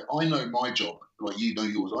 You know, I know my job, like you know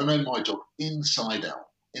yours. I know my job inside out,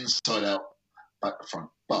 back to front.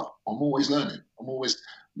 But I'm always learning. I'm always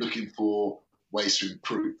looking for ways to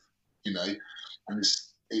improve. You know, and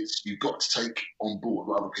it's you've got to take on board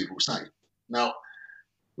what other people say. Now,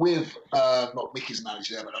 with not Mickey's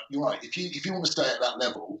analogy there, but you're right. If you want to stay at that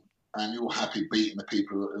level and you're happy beating the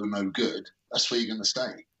people who are no good, that's where you're going to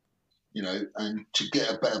stay. You know, and to get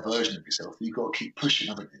a better version of yourself, you've got to keep pushing,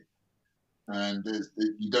 haven't you? And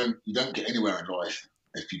you don't get anywhere in life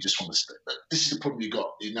if you just want to stay. This is the problem you've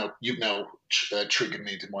now triggered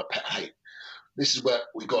me into my pet hate. This is what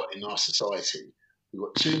we got in our society. We've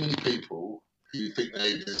got too many people who think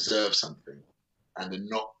they deserve something and they're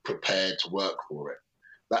not prepared to work for it.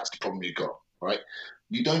 That's the problem you've got, right?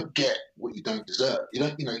 You don't get what you don't deserve. You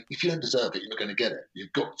know, if you don't deserve it, you're not going to get it.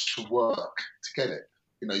 You've got to work to get it.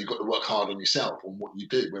 You know, you've got to work hard on yourself, on what you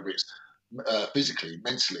do, whether it's physically,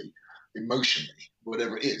 mentally, emotionally,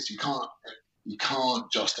 whatever it is. You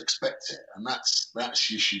can't just expect it, and that's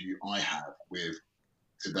the issue I have with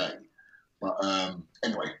today. But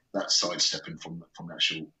anyway, that's sidestepping from the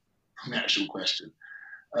actual question.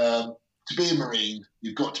 To be a Marine,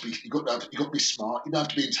 you've got to be smart. You don't have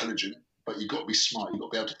to be intelligent, but you've got to be smart. You've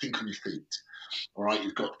got to be able to think on your feet. All right,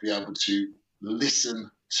 you've got to be able to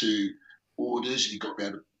listen to orders. You've got to be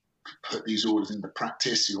able to put these orders into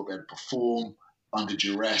practice. You've got to be able to perform under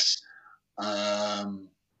duress.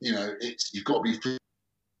 You know, you've got to be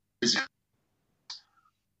physical,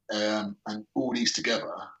 and all these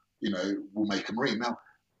together, you know, will make a Marine. Now,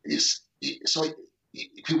 it's like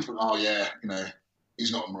people think, oh yeah, you know,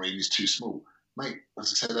 he's not a Marine, he's too small. Mate,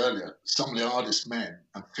 as I said earlier, some of the hardest men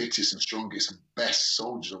and fittest and strongest and best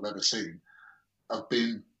soldiers I've ever seen have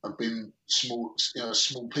been small, you know,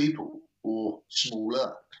 small people or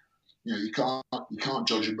smaller. You know, you can't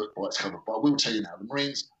judge a book by its cover. But I will tell you now, the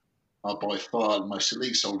Marines are by far the most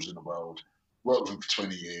elite soldiers in the world. Worked with them for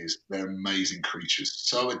 20 years. They're amazing creatures.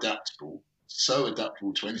 So adaptable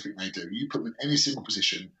to anything they do. You put them in any single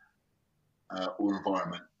position or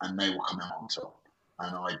environment, and they will come out on top.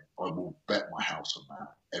 And I will bet my house on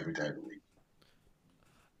that every day of the week.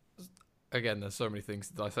 Again, there's so many things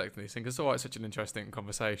to dissect in these things. It's always such an interesting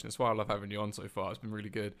conversation. That's why I love having you on so far. It's been really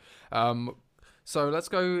good. So let's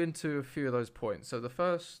go into a few of those points. So the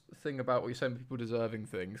first thing about what you're saying, people deserving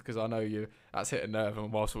things, because I know that's hit a nerve,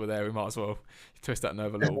 and whilst we're there, we might as well twist that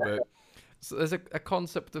nerve a little bit. So there's a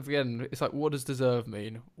concept of, again, it's like, what does deserve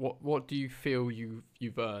mean? What do you feel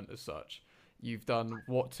you've earned as such? You've done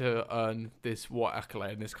what to earn this, what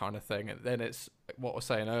accolade, and this kind of thing. And then it's what I was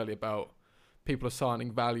saying earlier about people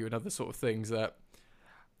assigning value and other sort of things that,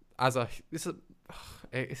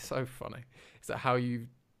 it's so funny. It's that how you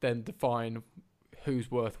then define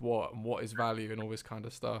who's worth what and what is value and all this kind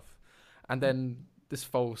of stuff. And then this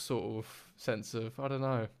false sort of sense of, I don't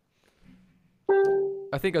know.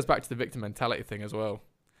 I think it goes back to the victim mentality thing as well.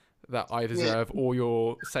 That I deserve all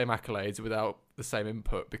your same accolades without the same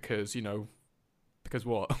input because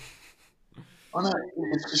what? I know,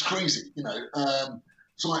 it's crazy,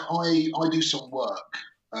 So I do some work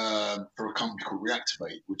for a company called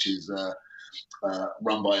Reactivate, which is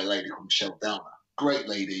run by a lady called Michelle Downer. Great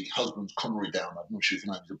lady, husband's Conroy Downer. I'm not sure if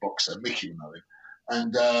you know him, he's a boxer. Mickey will know him.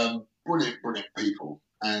 And brilliant people.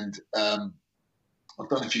 And I've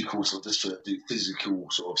done a few courses just to do physical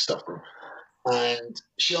sort of stuff for them. And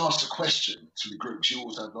she asked a question to the group. She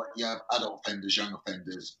always had adult offenders, young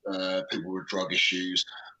offenders, people with drug issues,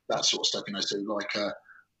 that sort of stuff. So like a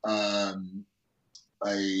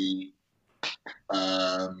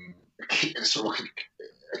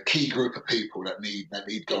key group of people that need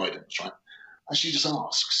guidance, right? And she just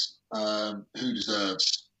asks who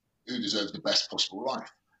deserves the best possible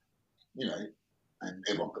life, and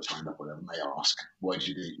everyone puts hand up, whatever, and they ask, why do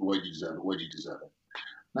you deserve it? Why do you deserve it?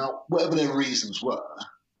 Now, whatever their reasons were,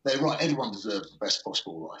 they're right. Everyone deserves the best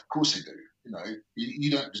possible life. Of course they do.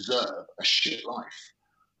 You don't deserve a shit life,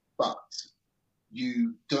 but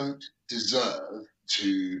you don't deserve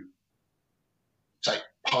to, say,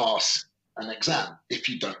 pass an exam if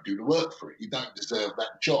you don't do the work for it. You don't deserve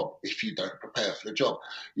that job if you don't prepare for the job.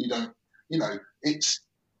 You don't, it's...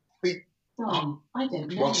 I don't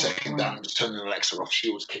know. 1 second, Dan, I'm just turning Alexa off. She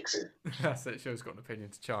always kicks in. That's it. She always got an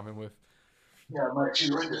opinion to chime in with. Yeah, mate, she's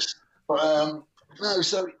horrendous. But no,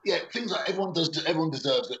 so yeah, things like everyone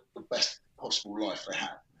deserves the best possible life they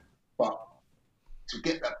have. But to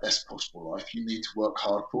get that best possible life, you need to work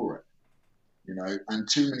hard for it. And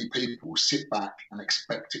too many people sit back and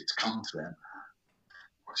expect it to come to them.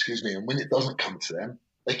 And when it doesn't come to them,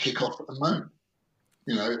 they kick off at the moon.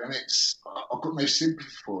 And I've got no sympathy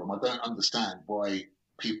for them. I don't understand why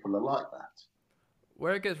people are like that.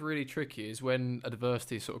 Where it gets really tricky is when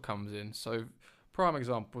adversity sort of comes in. So, prime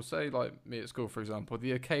example, say like me at school, for example,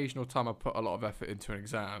 the occasional time I put a lot of effort into an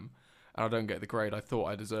exam and I don't get the grade I thought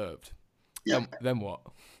I deserved. Yeah. Then what?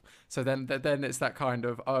 So then it's that kind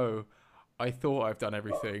of, oh, I thought I've done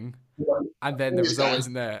everything, and then the result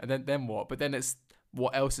isn't there, and then what? But then it's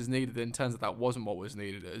what else is needed. In terms of that wasn't what was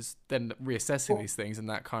needed. Is then reassessing these things and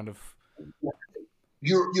that kind of.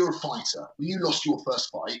 You're a fighter. When you lost your first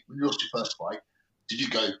fight, did you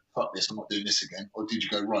go, fuck this, I'm not doing this again, or did you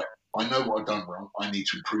go, right, I know what I've done wrong, I need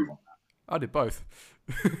to improve on that? I did both.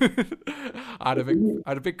 I had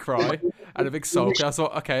a big cry, I had a big sulk. I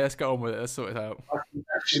thought, okay, let's go on with it. Let's sort it out.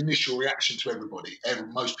 That's the initial reaction to everybody.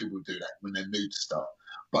 Most people do that when they're new to stuff.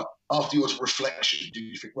 But after your reflection, do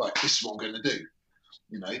you think, right, this is what I'm going to do?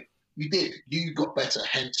 You did. You got better.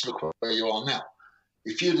 Hence, look where you are now.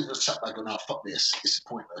 If you'd have just sat back and gone, fuck this is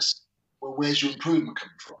pointless. Well, where's your improvement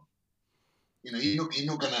coming from? You're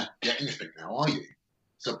not going to get anything now, are you?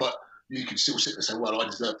 So, but you can still sit there and say, well, I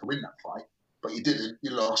deserve to win that fight. But you didn't.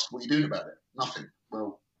 You lost. What are you doing about it? Nothing.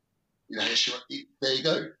 Well, there you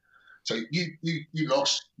go. So you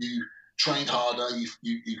lost. You trained harder.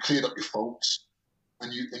 You cleared up your faults,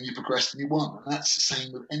 and you progressed and you won. And that's the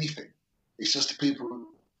same with anything. It's just the people.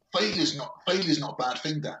 Failure's not a bad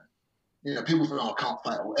thing, Dan. People think, I can't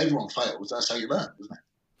fail. Everyone fails. That's how you learn, isn't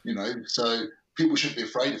it? So people shouldn't be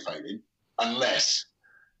afraid of failing, unless,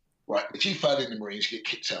 right, if you fail in the Marines, you get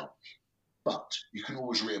kicked out. But you can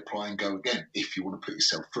always reapply and go again if you want to put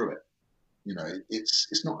yourself through it.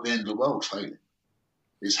 It's not the end of the world failing.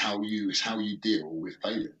 It's how you deal with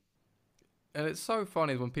failing. And it's so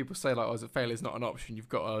funny when people say like, "Oh, failure is not an option. You've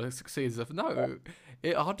got to succeed." No,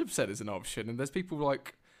 it 100% is an option. And there's people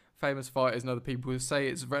like famous fighters and other people who say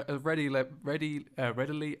it's a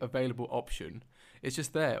readily available option. It's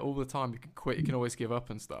just there all the time. You can quit. You can always give up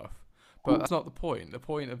and stuff. But that's not the point. The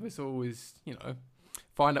point of it's always,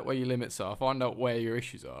 find out where your limits are, find out where your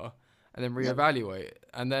issues are, and then reevaluate.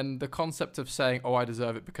 And then the concept of saying, "Oh, I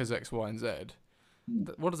deserve it because X, Y, and Z,"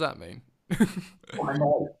 what does that mean? I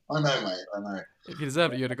know, mate. I know. If you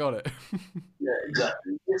deserved it, you'd have got it. Yeah,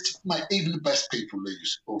 exactly. Mate, even the best people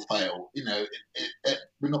lose or fail. You know,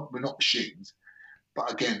 we're not machines.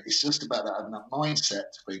 But again, it's just about that having that mindset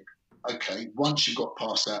to think, okay, once you've got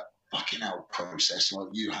past that fucking hell process like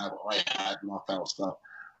you have, I had, and I failed stuff,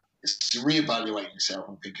 it's to reevaluating yourself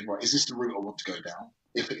and thinking, right, is this the route I want to go down?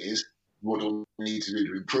 If it is, what do I need to do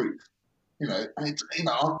to improve? You know, and it's, you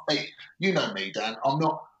know, you know me, Dan. I'm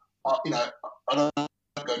not, you know, I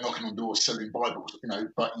don't go knocking on doors selling Bibles, you know,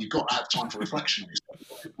 but you've got to have time for reflection on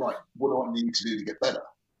yourself. Right, what do I need to do to get better?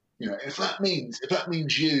 You know, if that means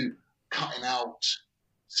you cutting out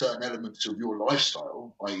certain elements of your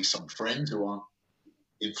lifestyle, i.e. some friends who aren't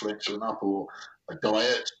influential enough, or a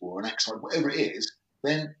diet, or an exercise, whatever it is,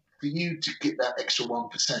 then for you to get that extra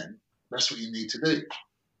 1%, that's what you need to do.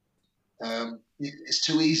 It's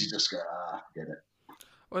too easy to just go, forget it.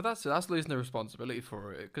 Well, that's losing the responsibility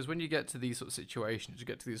for it, because when you get to these sort of situations, you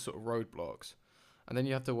get to these sort of roadblocks, and then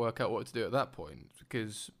you have to work out what to do at that point,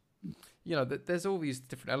 because, you know, there's all these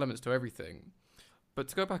different elements to everything. But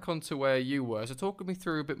to go back onto where you were, so talk me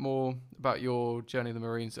through a bit more about your journey in the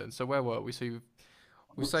Marines then. So where were we? So you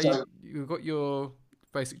got your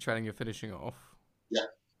basic training, you're finishing off. Yeah.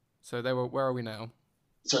 So where are we now?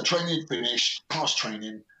 So training finished, past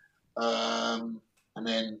training, and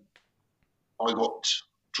then I got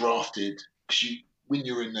drafted. Because when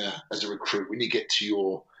you're in there as a recruit, when you get to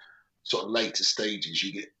your sort of later stages,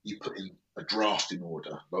 you put in a drafting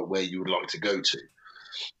order, like where you would like to go to.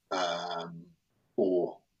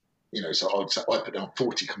 Or, you know, so I put down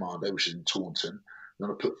 40 Commando, which is in Taunton.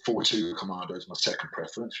 Then I put 42 Commando as my second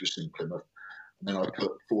preference, which is in Plymouth. And then I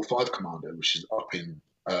put 45 Commando, which is up in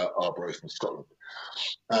Arbroath in Scotland.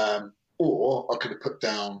 Or I could have put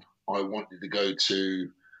down I wanted to go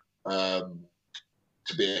to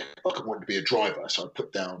be a driver. So I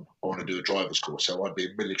put down I want to do a driver's course. So I'd be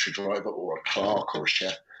a military driver or a clerk or a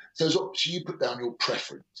chef. So you put down your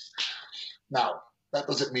preference. Now, that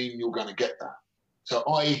doesn't mean you're going to get that. So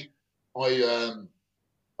I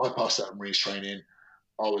passed that Marines training.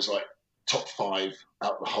 I was like top 5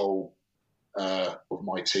 out the whole of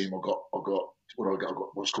my team. I got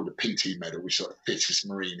what's called a PT medal, which is like the fittest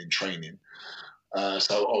Marine in training.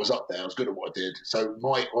 So I was up there. I was good at what I did. So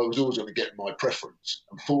I was always going to get my preference.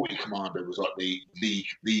 And 40 Commando was like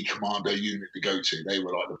the commando unit to go to. They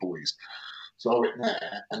were like the boys. So I went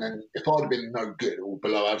there, and then if I'd have been no good or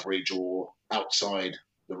below average or outside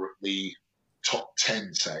the top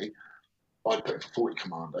 10, say, I'd put in for 40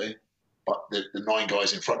 Commando, but the 9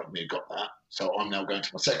 guys in front of me had got that, so I'm now going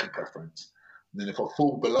to my second preference. And then if I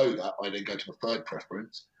fall below that, I then go to my third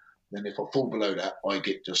preference. Then if I fall below that, I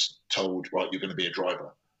get just told, right, you're going to be a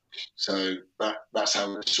driver. So that's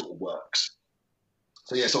how it sort of works.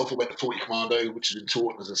 So yes, I went to 40 Commando, which is in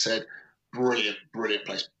Taunton, as I said. Brilliant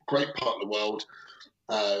place. Great part of the world.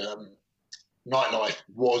 Nightlife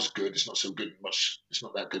was good. It's not so good much. It's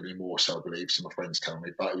not that good anymore, so I believe. Some of my friends tell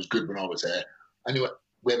me, but it was good when I was there. Anyway,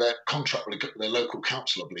 we had a contract with the local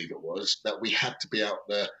council, I believe it was, that we had to be out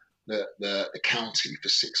the county for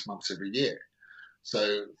 6 months every year.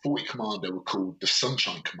 So 40 Commando were called the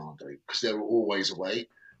Sunshine Commando because they were always away.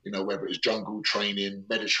 You know, whether it was jungle training,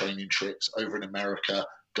 Mediterranean trips, over in America,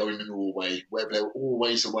 going to Norway, where they were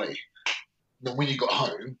always away. Then when you got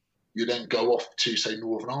home, you then go off to, say,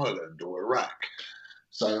 Northern Ireland or Iraq.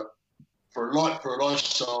 So for a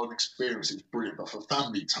lifestyle and experience, it was brilliant. But for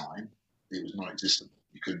family time, it was non-existent.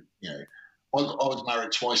 You couldn't, you know. I was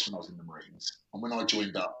married twice when I was in the Marines. And when I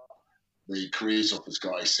joined up, the careers office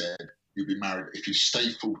guy said, you'll be married, if you stay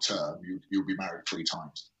full term, you'll be married 3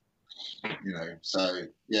 times. You know, so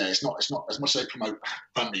yeah, it's not as much as they promote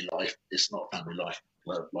family life, it's not family life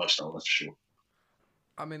lifestyle, that's for sure.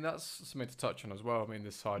 I mean, that's something to touch on as well. I mean,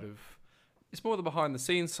 this side of, it's more the behind the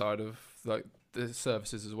scenes side of like the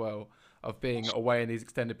services as well, of being away in these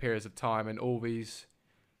extended periods of time and all this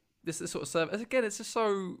sort of service. Again, it's just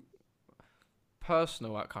so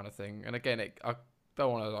personal, that kind of thing. And again, I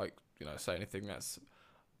don't want to like, you know, say anything that's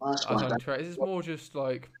untrue. It's more just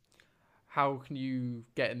like, how can you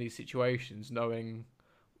get in these situations knowing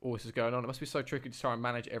all this is going on? It must be so tricky to try and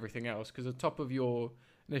manage everything else, because on top of your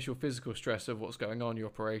initial physical stress of what's going on, your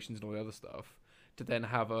operations and all the other stuff, to then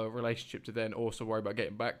have a relationship to then also worry about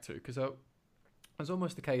getting back to. Because it's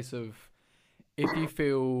almost a case of, if you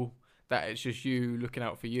feel that it's just you looking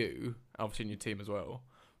out for you, obviously in your team as well,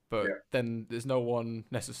 but then there's no one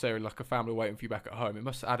necessarily like a family waiting for you back at home. It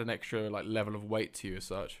must add an extra like level of weight to you as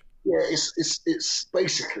such. Yeah, it's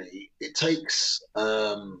basically it takes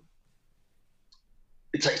 21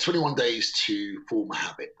 days to form a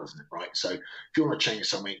habit, doesn't it? Right. So if you want to change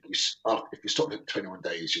something, if you stop at 21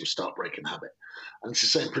 days, you'll start breaking habit. And it's the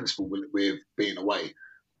same principle with being away.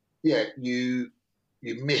 Yeah, you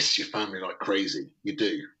miss your family like crazy. You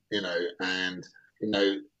do, and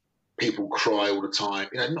people cry all the time.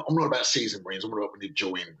 I'm not about seasoned Marines. I'm not about when you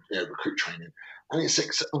join, recruit training, and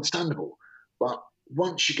it's understandable. But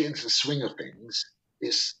once you get into the swing of things,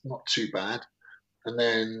 it's not too bad. And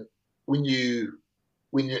then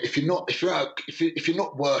if you're not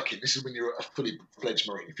working, this is when you're a fully fledged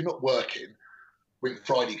Marine. If you're not working, when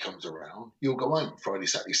Friday comes around, you'll go home Friday,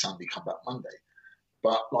 Saturday, Sunday, come back Monday.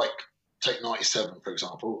 But like, take 97, for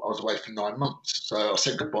example, I was away for 9 months. So I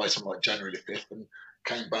said goodbye to like January the 5th and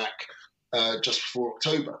came back just before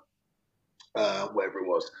October, whatever it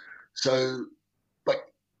was. So,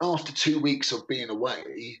 but after 2 weeks of being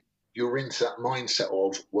away, you're into that mindset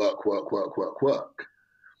of work.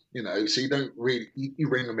 So you don't really, you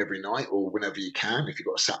ring them every night or whenever you can, if you've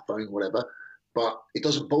got a sat phone, whatever, but it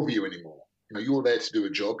doesn't bother you anymore. You're there to do a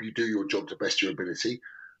job. You do your job to best of your ability.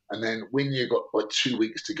 And then when you've got like 2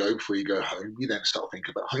 weeks to go before you go home, you then start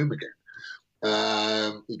thinking about home again.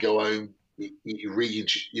 You go home, you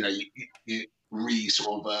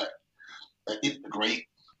sort of integrate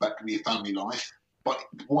back with your family life. But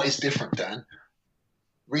what is different, Dan?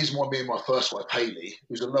 The reason why me and my first wife, Hayley,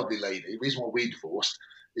 who's a lovely lady, the reason why we divorced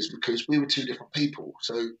is because we were two different people.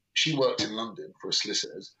 So she worked in London for a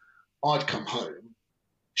solicitor's. I'd come home.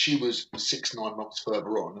 She was 6-9 months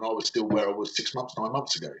further on, and I was still where I was 9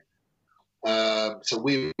 months ago. So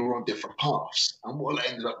we were on different paths. And what I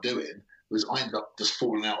ended up doing was I ended up just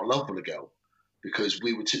falling out of love with a girl because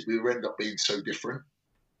we were end up being so different.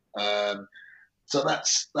 So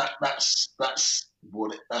that's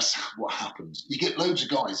what happens. You get loads of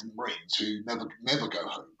guys in the Marines who never go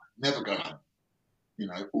home,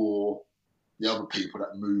 or the other people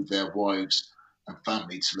that move their wives and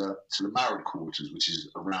family to the married quarters, which is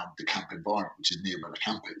around the camp environment, which is near where the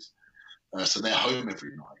camp is. So they're home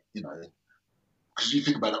every night, because you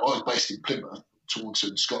think about it, I was based in Plymouth,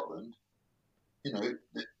 Taunton, Scotland. The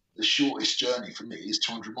shortest journey for me is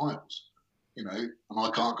 200 miles, and I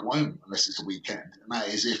can't go home unless it's a weekend, and that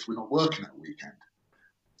is if we're not working that weekend.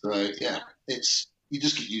 So yeah, you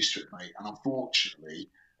just get used to it, mate. And unfortunately,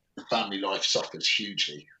 the family life suffers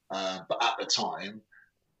hugely. But at the time,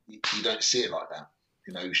 you don't see it like that,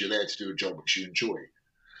 because you're there to do a job which you enjoy.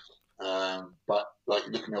 But like,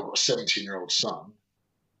 look at me, I've got a 17-year-old son,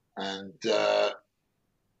 and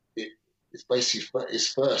it's basically his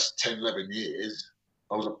first 10, 11 years.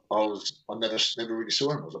 I never really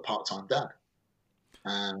saw him. I was a part-time dad,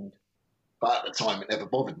 but at the time it never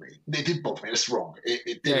bothered me. It did bother me. That's wrong.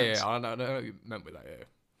 It didn't. Yeah, I know what you meant with that.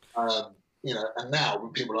 Yeah. And now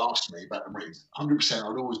when people ask me about the Marines, 100%,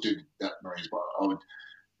 I'd always do that Marines, but I would.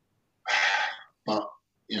 But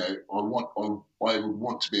I would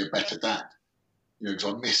want to be a better dad, because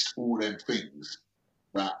I missed all them things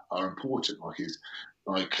that are important, like his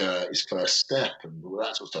first step and all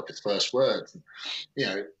that sort of stuff, his first words,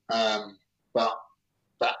 but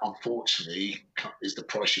that unfortunately is the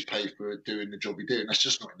price you pay for doing the job you do, and that's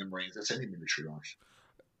just not in the Marines. That's any military life.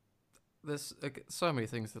 There's so many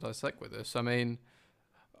things to dissect with this. I mean,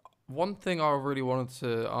 one thing I really wanted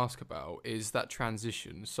to ask about is that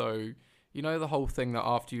transition. So, the whole thing that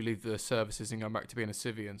after you leave the services and go back to being a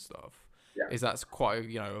civvy and stuff, that's quite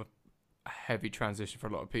a heavy transition for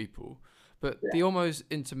a lot of people. But the almost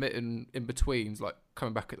intermittent in-betweens, like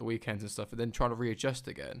coming back at the weekends and stuff, and then trying to readjust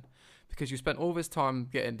again, because you spent all this time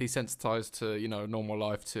getting desensitized to, normal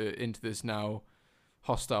life into this now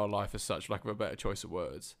hostile life as such, lack of a better choice of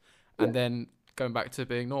words, and then going back to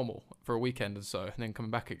being normal for a weekend or so, and then coming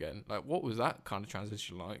back again. Like, what was that kind of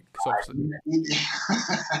transition like?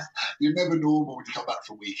 You're never normal when you come back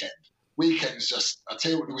for a weekend. Weekends just, I'll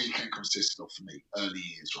tell you what the weekend consisted of for me, early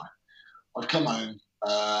years, right? I'd come home,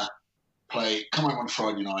 come home on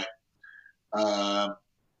Friday night,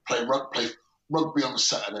 play rugby on a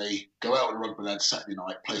Saturday, go out with the rugby lads Saturday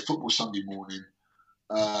night, play football Sunday morning,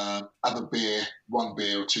 have a beer, 1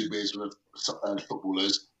 beer or 2 beers with the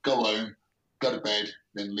footballers, go home, go to bed,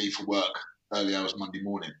 then leave for work early hours Monday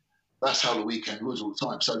morning. That's how the weekend was all the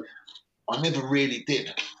time. So I never really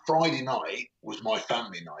did. Friday night was my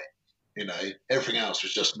family night. Everything else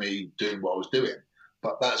was just me doing what I was doing.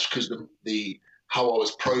 But that's because the how I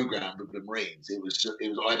was programmed with the Marines. It was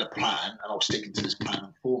I had a plan, and I was sticking to this plan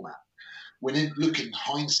and format. When look in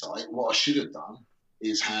hindsight, what I should have done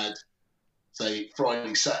is had, say,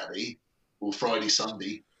 Friday, Saturday, or Friday,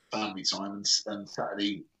 Sunday family time, and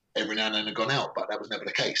Saturday every now and then had gone out. But that was never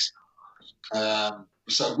the case. So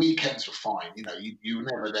So weekends were fine. You were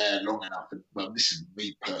never there long enough. Well, this is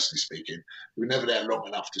me personally speaking. You were never there long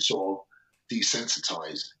enough to sort of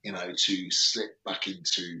desensitize, to slip back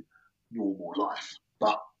into normal life.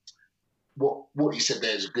 But what you said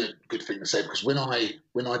there is a good thing to say, because when I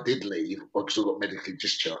did leave, because I got medically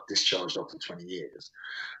discharged after 20 years,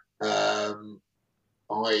 I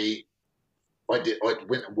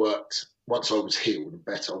went and worked. Once I was healed and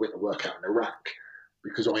better, I went to work out in Iraq,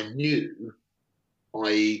 because I knew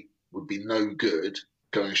I would be no good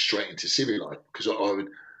going straight into civvy life, because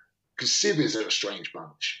civvies are a strange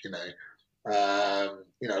bunch, I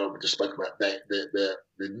just spoke about the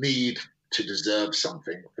need to deserve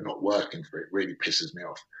something for not working for it really pisses me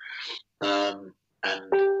off. And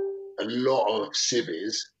a lot of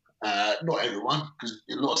civvies, not everyone, because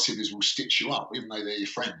a lot of civvies will stitch you up, even though they're your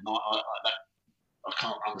friend. And I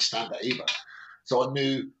can't understand that either. So I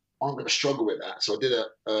knew I'm going to struggle with that. So I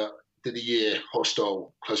did a year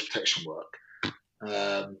hostile close protection work,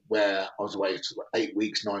 where I was away for 8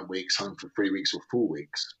 weeks, 9 weeks, home for 3 weeks or 4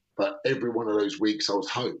 weeks. But every one of those weeks I was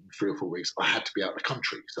home, 3 or 4 weeks, I had to be out of the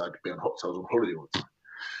country. So I had to be I was on holiday all the time.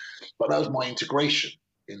 But that was my integration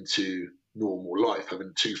into normal life, having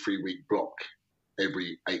a 2-3 week block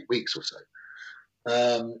every 8 weeks or so.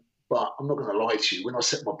 But I'm not going to lie to you, when I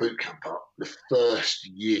set my boot camp up, the first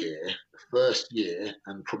year,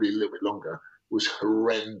 and probably a little bit longer, was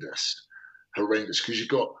horrendous, because you've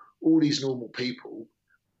got all these normal people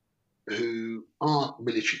who aren't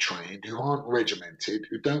military trained, who aren't regimented,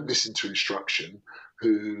 who don't listen to instruction,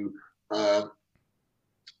 who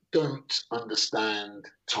don't understand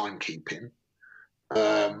timekeeping.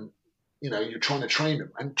 You're trying to train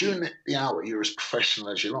them, and during the hour you're as professional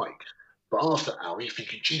as you like, but after the hour you're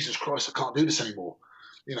thinking, Jesus Christ, I can't do this anymore.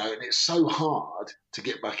 And it's so hard to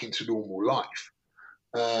get back into normal life,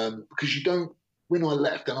 because you don't. When I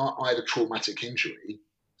left, and I had a traumatic injury,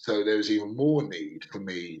 so there was even more need for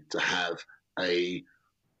me to have a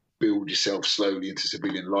build yourself slowly into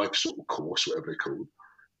civilian life sort of course, whatever they're called.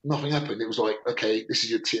 Nothing happened. It was like, okay, this is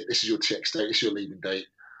your TX date, this is your leaving date.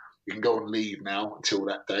 You can go on leave now until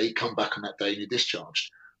that day. Come back on that day and you're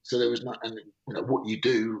discharged. So there was what you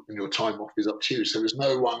do in your time off is up to you. So there's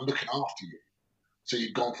no one looking after you. So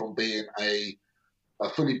you've gone from being a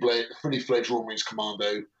fully fledged Royal Marines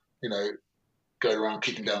commando, going around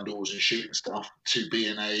kicking down doors and shooting stuff, to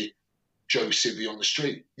being a Joe Civvy on the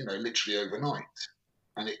street, literally overnight.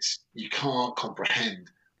 And you can't comprehend.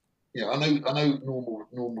 I know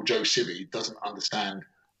normal Joe Civvy doesn't understand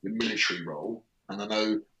the military role, and I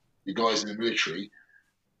know the guys in the military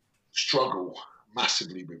struggle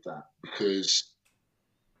massively with that, because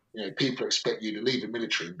people expect you to leave the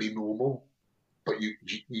military and be normal, but you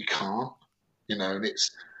can't. And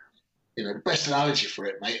it's the best analogy for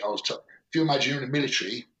it, mate. If you imagine you're in the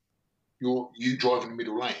military, you drive in the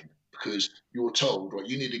middle lane, because you're told, right,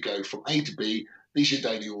 you need to go from A to B. These are your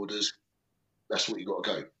daily orders. That's what you got to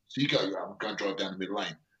go. So you go and drive down the middle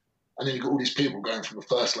lane, and then you've got all these people going from the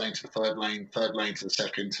first lane to the third lane to the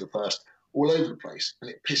second to the first, all over the place, and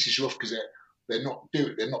it pisses you off because they're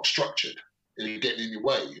not structured. They're getting in your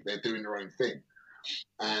way. They're doing their own thing,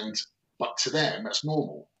 but to them that's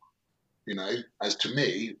normal. As to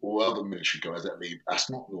me or other military guys that leave, that's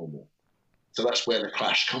not normal. So that's where the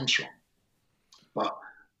clash comes from. But,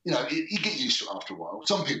 you get used to it after a while.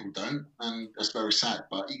 Some people don't, and that's very sad,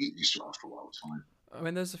 but you get used to it after a while. It's fine. I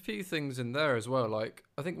mean, there's a few things in there as well. Like,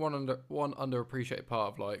 I think one underappreciated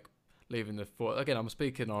part of, like, leaving the fort, again, I'm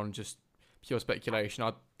speaking on just pure speculation.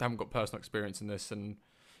 I haven't got personal experience in this, and,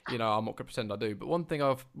 I'm not going to pretend I do. But one thing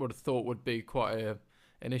I would have thought would be quite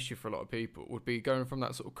an issue for a lot of people would be going from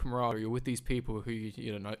that sort of camaraderie with these people who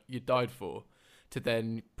you died for, to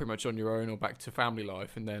then pretty much on your own or back to family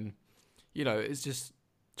life, and then it's just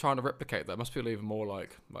trying to replicate that. It must feel even more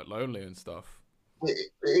like lonely and stuff.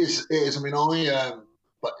 It is. I mean,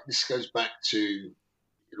 but this goes back to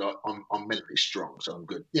I'm mentally strong, so I'm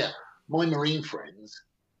good. Yeah, my Marine friends,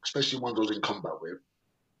 especially ones I was in combat with,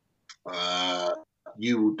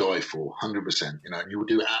 you will die for 100%. You will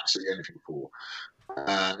do absolutely anything for.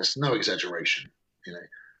 It's no exaggeration,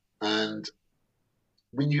 and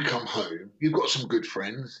when you come home, you've got some good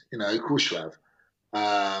friends, of course you have,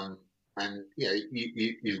 and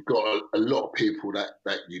you've got a lot of people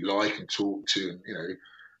that you like and talk to, and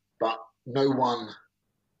but no one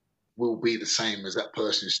will be the same as that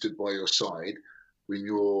person who stood by your side when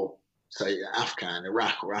you're, say, Afghan,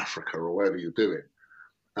 Iraq, or Africa, or wherever you're doing,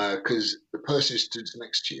 because the person who stood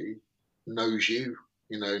next to you knows you.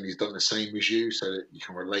 And he's done the same as you, so that you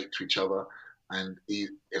can relate to each other, and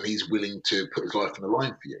he's willing to put his life on the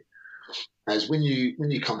line for you. As when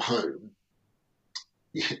you come home,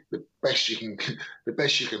 best you can the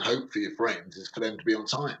best you can hope for your friends is for them to be on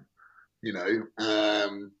time. You know,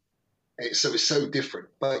 it's so different,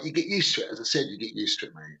 but you get used to it. As I said, you get used to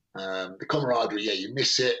it, mate. The camaraderie, yeah, you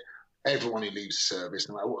miss it. Everyone who leaves the service,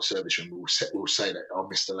 no matter what service you're in, will say that, "I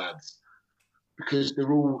miss the lads," because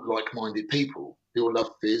they're all like-minded people. They all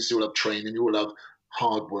love fizz, they all love training, they all love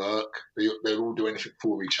hard work. They all do anything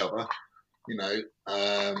for each other, you know.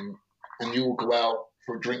 And you all go out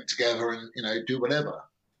for a drink together and, you know, do whatever.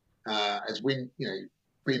 As when, you know,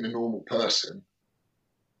 being a normal person,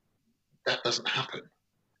 that doesn't happen,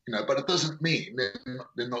 you know. But it doesn't mean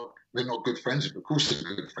they're not good friends. Of course,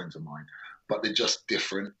 they're good friends of mine, but they're just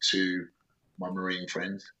different to my Marine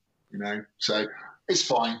friends, you know. So it's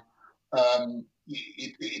fine.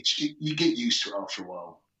 You get used to it after a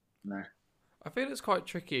while, you know. I feel it's quite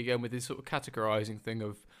tricky again with this sort of categorizing thing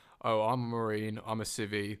of, oh, I'm a Marine, I'm a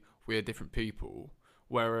civvy, we're different people.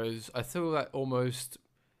 Whereas I feel that almost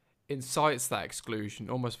incites that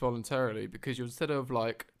exclusion almost voluntarily, because you're, instead of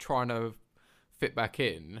like trying to fit back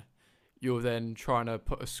in, you're then trying to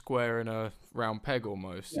put a square in a round peg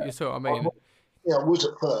almost. Yeah. You see what I mean? Yeah, I was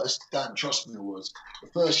at first. Dan, trust me, I was. The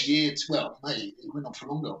first year, well, mate, it went on for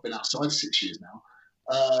longer. I've been outside 6 years now.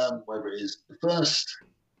 Whatever it is.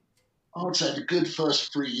 I would say the good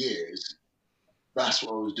first 3 years, that's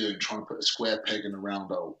what I was doing, trying to put a square peg in a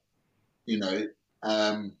round hole. You know,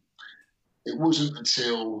 it wasn't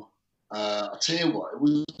until, I'll tell you what, it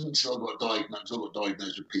wasn't until I got diagnosed. I got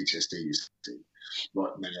diagnosed with PTSD, you see,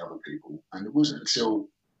 like many other people. And it wasn't until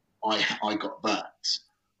I got that,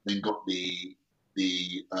 then got the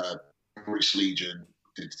British Legion,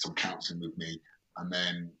 did some counselling with me, and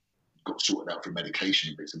then got sorted out for medication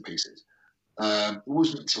and bits and pieces. It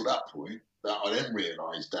wasn't until that point that I then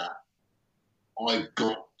realised that I've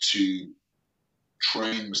got to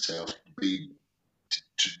train myself to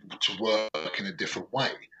work in a different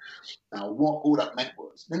way. Now, what all that meant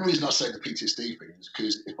was, the reason I say the PTSD thing is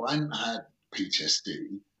because if I hadn't had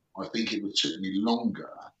PTSD, I think it would have taken me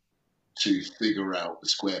longer to figure out the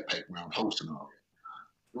square peg round hole scenario.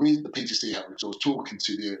 The reason the PTSD happened was I was talking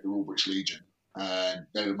to the Royal British Legion, and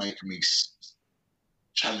they were making me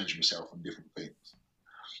challenge myself on different things.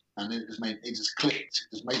 And it just clicked.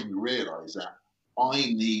 It just made me realise that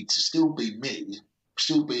I need to still be me,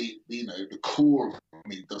 still be, you know, the core of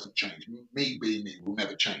me doesn't change. Me being me will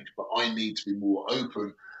never change, but I need to be more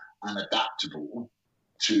open and adaptable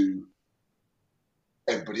to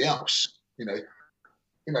everybody else, you know.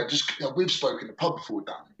 We've spoken in the pub before,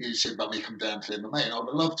 Dan. You said about me coming down to MMA, and I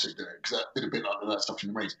would love to do it because I did a bit like that stuff in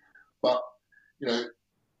the Marines. But, you know,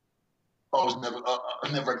 I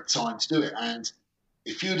never had the time to do it. And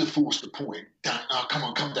if you'd have forced the point, Dan, come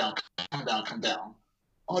on, come down, I'd have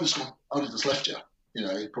just left you. You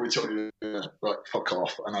know, probably told you, like, fuck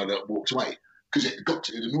off, and I'd have walked away because it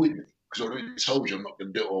annoyed me because I already told you I'm not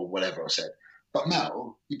going to do it or whatever I said. But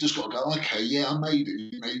now you've just got to go, okay, yeah, I made it.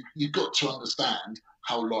 You know, you've got to understand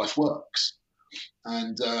how life works.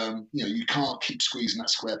 And, you know, you can't keep squeezing that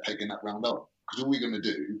square peg in that round hole because all you're going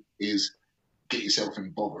to do is get yourself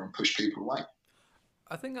in bother and push people away.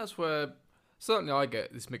 I think that's where, certainly I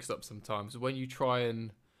get this mixed up sometimes, when you try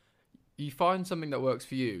and, you find something that works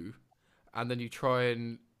for you, and then you try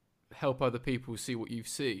and help other people see what you've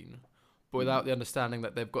seen, but without the understanding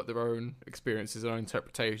that they've got their own experiences, their own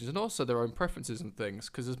interpretations, and also their own preferences and things.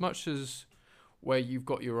 Because as much as where you've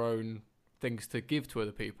got your own things to give to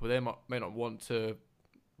other people, they may not want to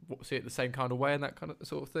see it the same kind of way and that kind of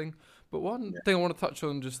sort of thing. But one thing I want to touch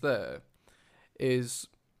on just there is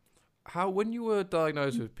how, when you were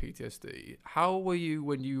diagnosed with PTSD, how were you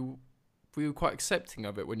were you quite accepting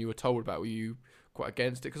of it when you were told about it? Were you quite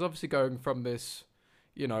against it? Because obviously going from this,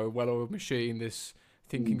 you know, well-oiled machine, this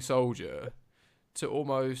thinking soldier, to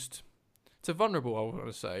almost to vulnerable, I want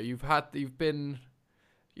to say. You've been,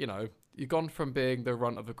 you know, you've gone from being the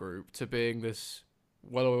runt of the group to being this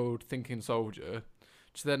well-oiled thinking soldier,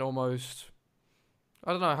 to then almost,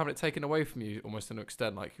 I don't know, having it taken away from you almost to an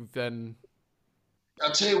extent. Like you've then,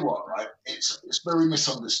 I'll tell you what, right? It's very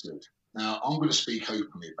misunderstood. Now, I'm going to speak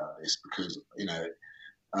openly about this because, you know,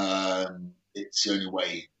 it's the only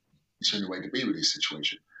way to be with this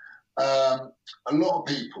situation. A lot of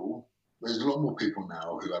people, there's a lot more people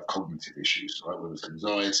now who have cognitive issues, right? Whether it's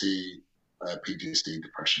anxiety, PTSD,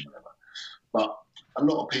 depression, whatever. But a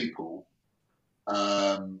lot of people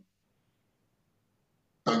don't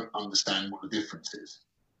understand what the difference is,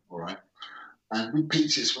 all right? And with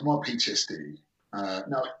my PTSD,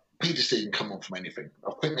 now, PTSD can come on from anything.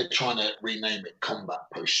 I think they're trying to rename it combat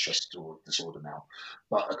post-stress disorder now,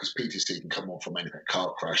 but because PTSD can come on from anything,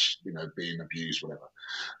 car crash, you know, being abused, whatever.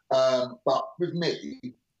 But with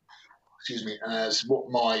me, excuse me, as what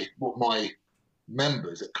my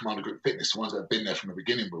members at Commander Group Fitness, the ones that have been there from the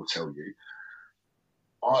beginning, will tell you.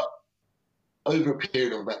 Over a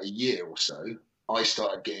period of about a year or so, I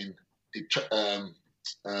started getting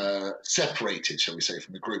separated, shall we say,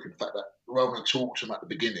 from the group. In fact, that rather than talk to them at the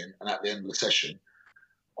beginning and at the end of the session,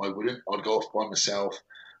 I wouldn't. I'd go off by myself,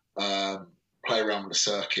 play around with the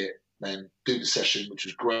circuit, then do the session, which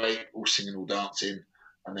was great, all singing, all dancing,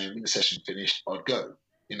 and then when the session finished, I'd go.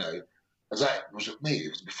 You know, as that was with me.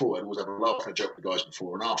 It was before. I'd always have a laugh and a joke with the guys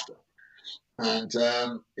before and after. And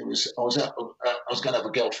I was going to have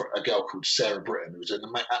a girl called Sarah Britton, who was an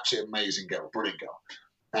absolutely amazing girl, brilliant girl,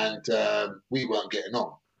 and we weren't getting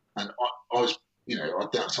on. And I was, you know,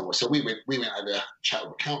 I'd done somewhere, so we went and had a chat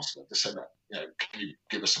with a counsellor to say that, you know, can you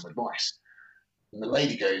give us some advice? And the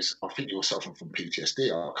lady goes, I think you're suffering from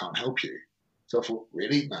PTSD. I can't help you. So I thought,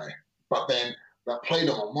 really? No. But then that played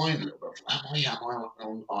on my mind a little bit. Am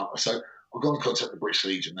I? So I got in contact with the British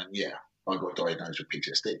Legion, and yeah, I got diagnosed with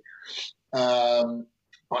PTSD.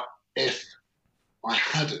 But if I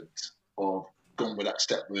hadn't of gone with that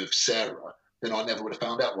step with Sarah, then I never would have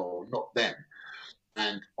found out. Well, not then.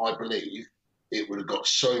 And I believe it would have got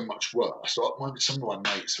so much worse. So some of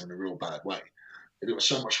my mates are in a real bad way. It got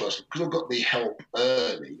so much worse because I got the help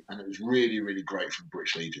early, and it was really, really great from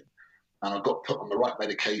British Legion. And I got put on the right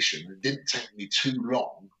medication. It didn't take me too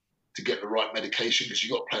long to get the right medication because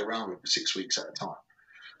you got to play around with it for 6 weeks at a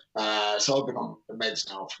time. So I've been on the meds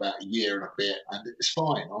now for about a year and a bit, and it's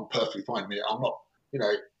fine. I'm perfectly fine. I mean, I'm not, you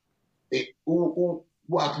know, all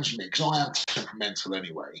what happens to me, because I am temperamental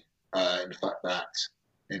anyway, in the fact that,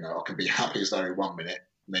 you know, I can be happy as Larry 1 minute,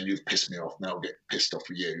 and then you've pissed me off, and then I'll get pissed off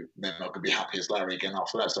with you, and then I can be happy as Larry again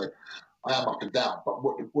after that. So I am up and down. But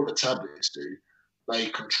what the tablets do, they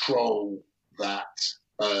control that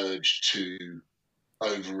urge to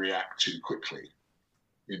overreact too quickly,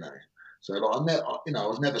 you know. So like, I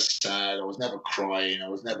was never sad. I was never crying. I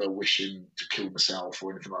was never wishing to kill myself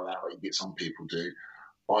or anything like that, like you get some people do.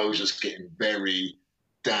 I was just getting very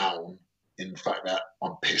down in the fact that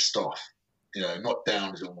I'm pissed off. You know, not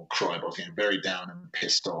down as I will cry, but I was getting very down and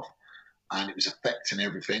pissed off, and it was affecting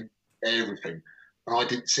everything. And I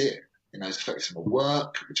didn't see it. You know, it's affecting my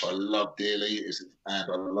work, which I love dearly,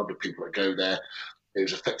 and I love the people that go there. It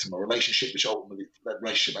was affecting my relationship, which ultimately that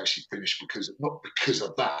relationship actually finished not because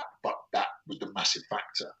of that, but that was the massive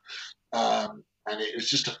factor. And it was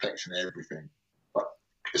just affecting everything. But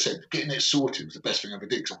like I said, getting it sorted was the best thing I ever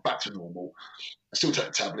did, because I'm back to normal. I still take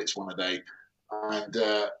the tablets one a day, and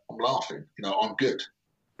I'm laughing. You know, I'm good.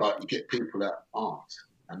 But you get people that aren't,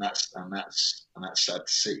 and that's sad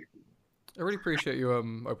to see. I really appreciate you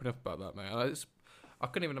opening up about that, mate. I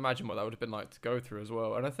couldn't even imagine what that would have been like to go through as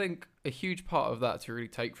well. And I think a huge part of that to really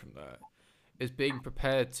take from that is being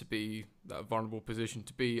prepared to be that vulnerable position,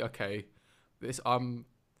 to be, okay, I'm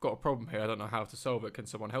got a problem here. I don't know how to solve it. Can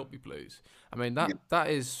someone help me, please? I mean, that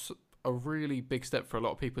is a really big step for a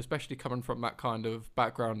lot of people, especially coming from that kind of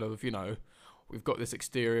background of, you know, we've got this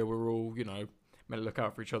exterior, we're all, you know, meant to look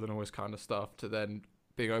out for each other and all this kind of stuff, to then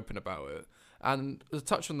being open about it. And to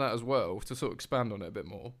touch on that as well, to sort of expand on it a bit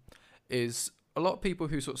more, is a lot of people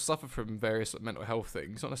who sort of suffer from various mental health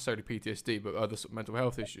things, not necessarily PTSD, but other sort of mental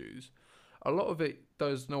health issues, a lot of it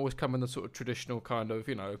doesn't always come in the sort of traditional kind of,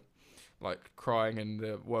 you know, like crying and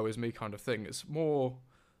the woe is me kind of thing. It's more,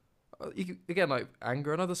 again, like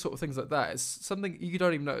anger and other sort of things like that. It's something you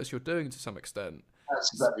don't even notice you're doing to some extent.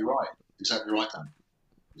 That's exactly right. Exactly right, Dan.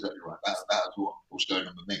 Exactly right. That's what was going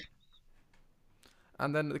on with me.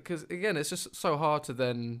 And then, because again, it's just so hard to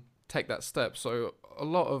then take that step. So a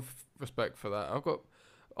lot of respect for that. I've got,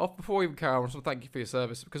 before we even carry on, I want to thank you for your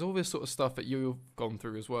service, because all this sort of stuff that you've gone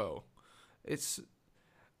through as well, it's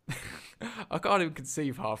I can't even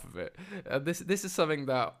conceive half of it. This is something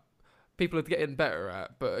that people are getting better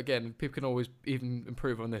at, but again, people can always even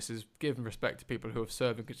improve on this, is giving respect to people who have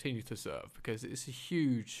served and continue to serve, because it's a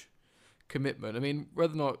huge commitment. I mean,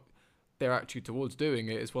 whether or not their attitude towards doing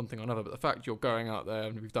it is one thing or another, but the fact you're going out there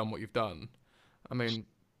and you've done what you've done, I mean,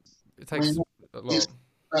 it takes a lot.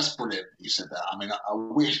 That's brilliant you said that. I mean, I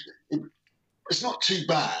wish it's not too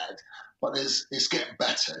bad, but it's getting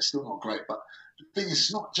better. It's still not great, but the thing is,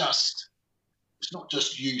 it's not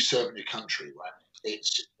just you serving your country, right?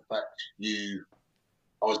 It's the fact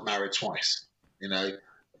I was married twice. You know,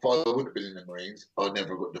 if I wouldn't have been in the Marines, I'd never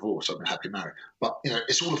have got divorced. I'd been happily married. But you know,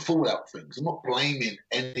 it's all the fallout things. I'm not blaming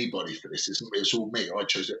anybody for this. It's all me. I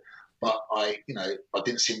chose it. But I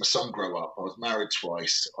didn't see my son grow up. I was married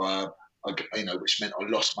twice. Which meant I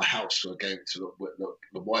lost my house, so I gave it to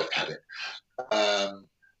the wife had it.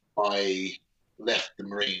 I left the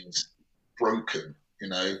Marines broken. You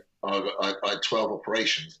know, I had 12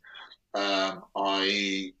 operations,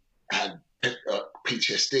 I had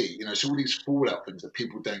PTSD. So all these fallout things that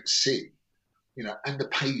people don't see. And the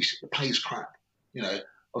pay's crap. I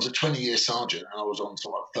was a 20-year sergeant and I was on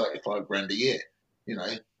something like 35 grand a year.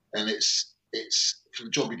 And it's for the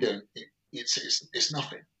job you're doing, it's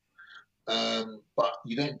nothing. But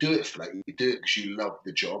you don't do it for that. You do it because you love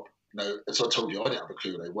the job. As I told you, I didn't have a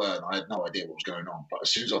clue who they were, and I had no idea what was going on. But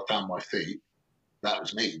as soon as I found my feet, that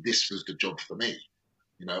was me. This was the job for me.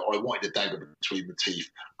 I wanted a dagger between the teeth,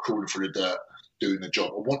 crawling through the dirt, doing the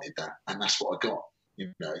job. I wanted that, and that's what I got.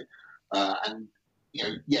 And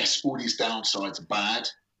yes, all these downsides are bad,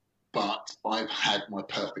 but I've had my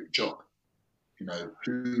perfect job.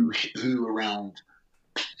 Who around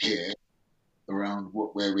here, around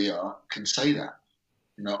where we are, can say that?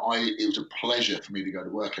 It was a pleasure for me to go to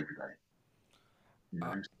work every day.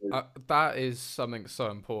 That is something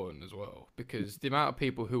so important as well, because the amount of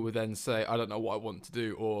people who would then say, I don't know what I want to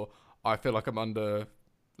do, or I feel like I'm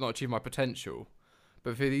not achieving my potential.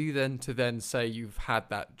 But for you then say you've had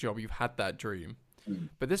that job, you've had that dream.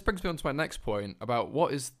 But this brings me on to my next point about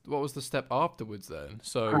what was the step afterwards then.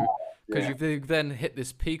 So, because you've then hit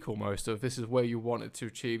this peak almost of this is where you wanted to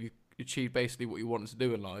achieve. You achieved basically what you wanted to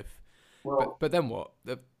do in life. Well, but then what?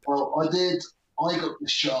 Well, I did. I got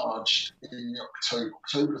discharged in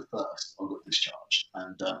October the 1st. I got discharged,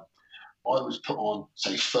 and I was put on,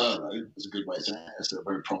 say, furlough. Is a good way to say it. It's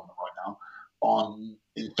very prominent right now.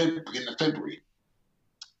 Beginning of February,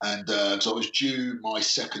 and so I was due my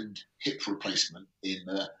second hip replacement in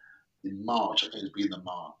March. I think it was beginning of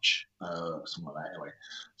March, something like that. Anyway,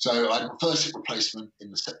 so I had my first hip replacement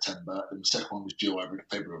in September, and the second one was due over in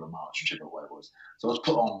February or March, whichever way it was. So I was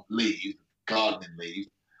put on leave, gardening leave,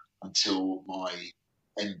 until my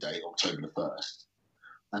end date, October the 1st.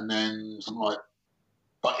 And then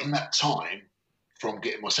but in that time, from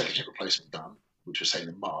getting my second hip replacement done, which was saying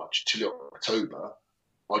in March, till October,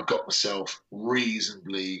 I got myself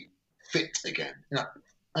reasonably fit again. Nowhere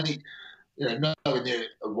near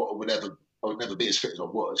what I would never be as fit as I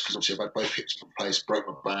was, because obviously I've had both hips replaced, broke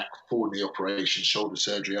my back, 4 knee operations, shoulder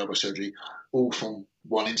surgery, elbow surgery, all from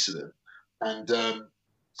one incident. And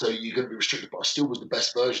so you're going to be restricted, but I still was the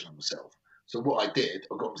best version of myself. So what I did,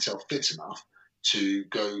 I got myself fit enough to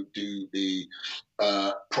go do the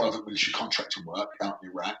private military contracting work out in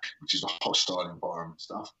Iraq, which is a hostile environment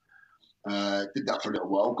stuff. Did that for a little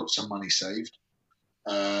while, got some money saved,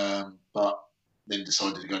 but then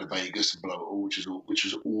decided to go to Vegas and blow it all, which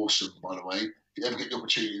was awesome, by the way. If you ever get the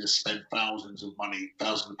opportunity to spend thousands of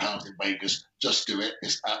pounds in Vegas, just do it.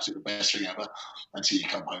 It's absolutely the best thing ever, until you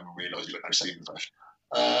come home and realise you've got no savings left.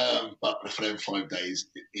 But for them 5 days,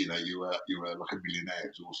 you were like a millionaire.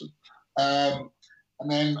 It was awesome. And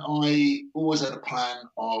then I always had a plan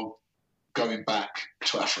of going back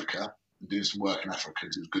to Africa and doing some work in Africa,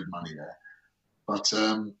 because it was good money there. But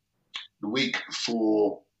the week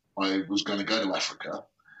before I was going to go to Africa,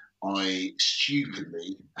 I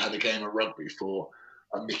stupidly had a game of rugby for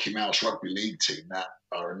a Mickey Mouse Rugby League team that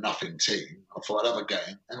are a nothing team. I thought I'd have a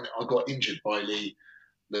game, and I got injured by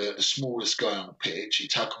the smallest guy on the pitch. He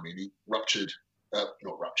tackled me and he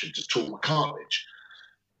just tore my cartilage.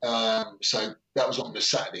 So that was on the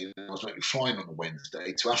Saturday, and I was meant to be flying on the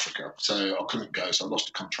Wednesday to Africa. So I couldn't go, so I lost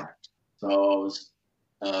the contract. So I was,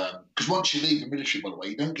 because once you leave the military, by the way,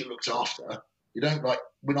 you don't get looked after. You don't, like,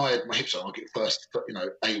 when I had my hips on, I get first,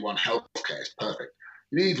 A1 healthcare, it's perfect.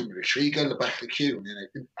 You leave the military, you go to the back of the queue, and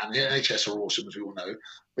the NHS are awesome, as we all know,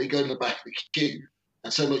 but you go to the back of the queue,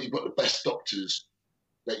 and so you've got the best doctors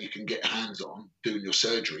that you can get hands on doing your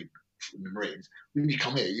surgery in the Marines. When you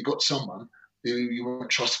come here, you've got someone who you won't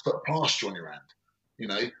trust to put a plaster on your hand,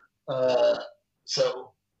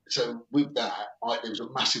 So with that, there was a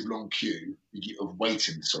massive long queue of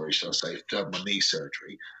waiting, shall I say, to have my knee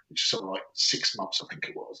surgery, which is something like 6 months, I think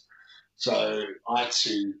it was. So I had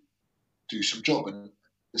to do some job, and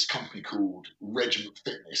this company called Regiment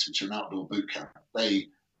Fitness, which are an outdoor boot camp, they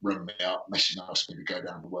rang me up, messaging asked me to go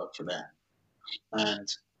down to work for them.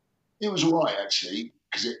 And it was all right, actually,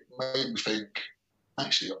 because it made me think,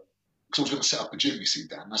 actually, because I was going to set up a gym, you see,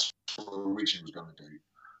 Dan, that's what I originally was going to do.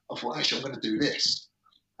 I thought, actually, I'm going to do this.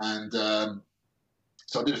 And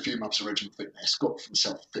so I did a few months of Regiment Fitness, got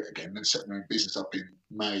myself fit again, then set my own business up in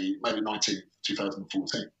May 19th,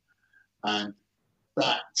 2014. And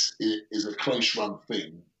that is a close run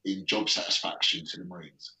thing in job satisfaction to the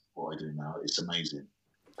Marines, what I do now. It's amazing.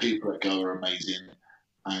 The people that go are amazing.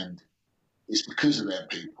 And it's because of them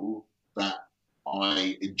people that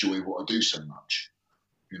I enjoy what I do so much.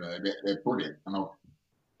 They're brilliant. And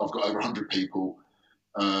I've got over 100 people.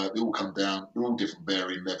 They all come down. They're all different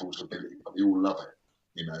varying levels of ability, but they all love it,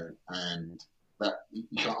 and that you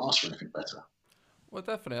can't ask for anything better. Well,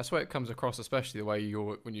 definitely. That's where it comes across, especially the way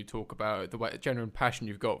when you talk about it, the way genuine passion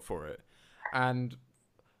you've got for it. And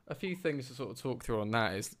a few things to sort of talk through on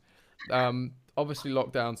that is, obviously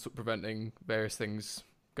lockdown's sort of preventing various things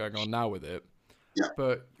going on now with it. Yeah.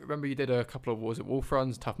 But remember you did a couple of, was it Wolf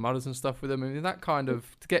Runs, Tough Mudders and stuff with them? I mean, that kind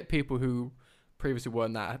of, to get people who previously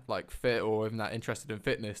weren't that like fit or even that interested in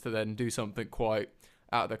fitness to then do something quite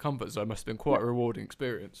out of their comfort zone must have been quite a rewarding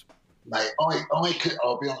experience. Mate, I could,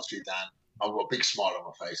 I'll be honest with you, Dan, I've got a big smile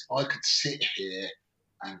on my face. I could sit here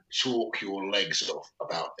and talk your legs off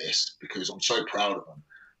about this because I'm so proud of them.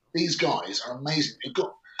 These guys are amazing. You've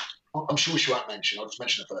got, I'm sure she won't mention, I'll just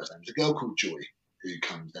mention her first name. There's a girl called Joy who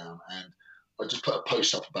comes down, and I just put a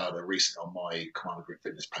post up about her recently on my Commander Group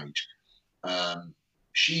Fitness page.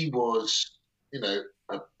 She was,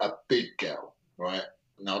 a big girl, right?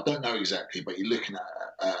 Now, I don't know exactly, but you're looking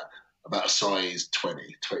at about a size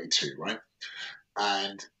 20, 22, right?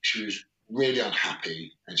 And she was really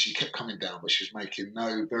unhappy, and she kept coming down, but she was making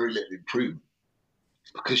very little improvement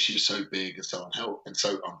because she was so big and so unhealthy and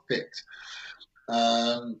so unfit.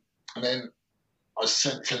 And then I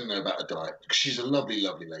was telling her about a diet because she's a lovely,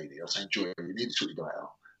 lovely lady. I was saying, Joy, you need to sort your diet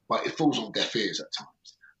out. But it falls on deaf ears at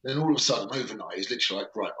times. Then all of a sudden, overnight, it's literally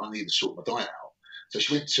like, right, I need to sort my diet out. So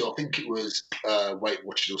she went to, I think it was Weight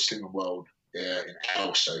Watchers or Slimming World in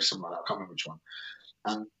Elso, something like that. I can't remember which one.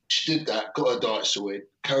 And she did that, got her diet sorted,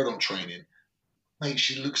 carried on training. Mate,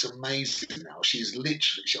 she looks amazing now. She's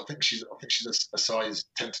literally, I think she's a size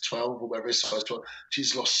 10 to 12 or whatever it is, size 12.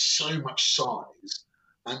 She's lost so much size.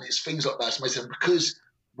 And it's things like that. It's amazing. Because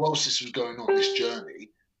whilst this was going on, this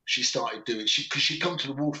journey, she started doing, because she'd come to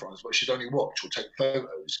the Wolf Runs, but she'd only watch or take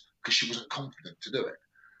photos because she wasn't confident to do it.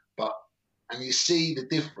 And you see the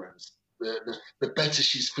difference. The better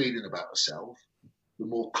she's feeling about herself, the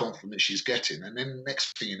more confident she's getting. And then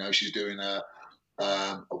next thing you know, she's doing a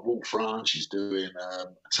Wolf Run, she's doing a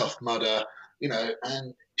Tough Mudder,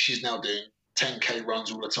 and she's now doing 10K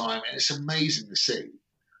runs all the time. And it's amazing to see.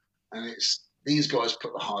 And these guys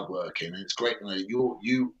put the hard work in, and it's great to know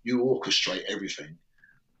you orchestrate everything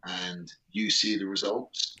and you see the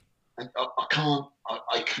results. And I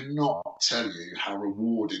cannot tell you how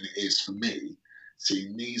rewarding it is for me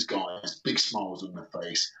seeing these guys, big smiles on their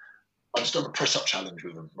face. I just done a press-up challenge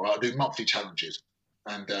with them, right? I do monthly challenges,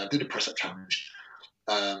 and I did a press-up challenge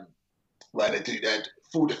where they had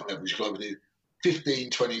 4 different levels. You can either do 15,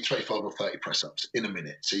 20, 25 or 30 press-ups in a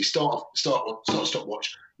minute. So you start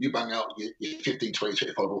stopwatch, you bang out your 15, 20,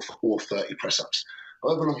 25 or 30 press-ups.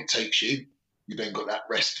 However long it takes you, you then got that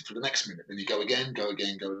rest for the next minute. Then you go again,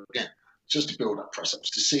 just to build up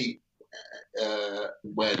press-ups, to see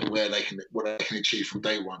what they can achieve from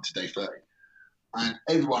day 1 to day 30. And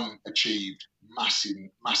everyone achieved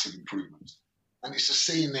massive improvements. And it's just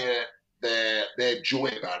seeing their joy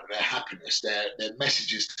about it, their happiness, their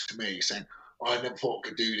messages to me saying, I never thought I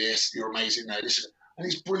could do this, you're amazing. No, this is, and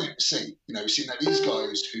it's brilliant to see. Seeing that these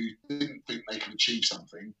guys who didn't think they could achieve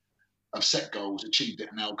something have set goals, achieved it,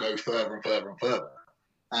 and now go further and further and further.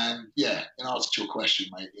 And yeah, in answer to your question,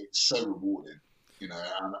 mate, it's so rewarding,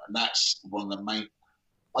 and that's one of the main.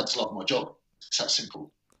 I just love my job. It's that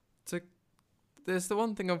simple. There's the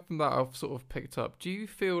one thing that I've sort of picked up. Do you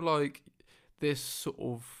feel like this sort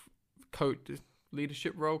of coach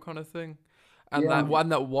leadership role kind of thing, and that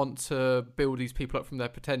want to build these people up from their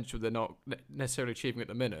potential they're not necessarily achieving at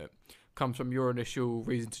the minute, comes from your initial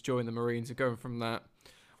reason to join the Marines, and going from that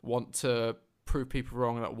want to prove people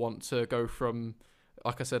wrong, and that want to go from,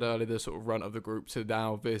 like I said earlier, the sort of runt of the group to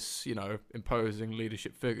now this, imposing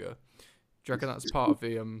leadership figure? Do you reckon that's part of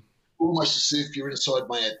the almost as if you're inside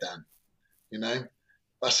my head, Dan?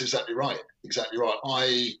 That's exactly right. Exactly right.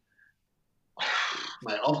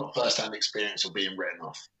 Mate, I've got first-hand experience of being written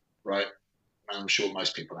off, right? And I'm sure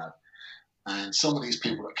most people have. And some of these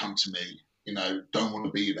people that come to me, don't want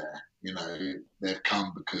to be there. They've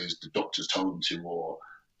come because the doctors told them to, or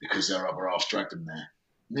because their other half dragged them there.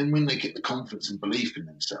 And then when they get the confidence and belief in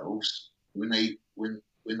themselves, when they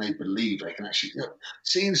believe they can actually,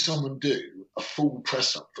 seeing someone do a full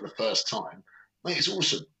press-up for the first time, mate, it's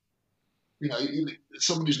awesome.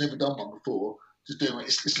 Someone who's never done one before, just doing it.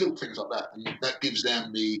 It's little things like that, and that gives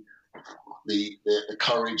them the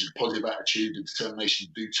courage and positive attitude and determination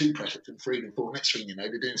to do 2 press-ups and 3 and 4. Next thing you know,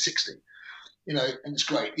 they're doing 60. And it's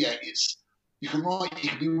great. Yeah, you can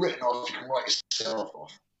be written off, you can write yourself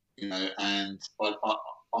off. And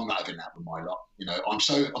I'm not having that with my lot.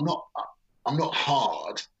 I'm not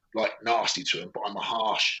hard, like nasty to them, but I'm a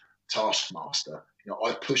harsh taskmaster.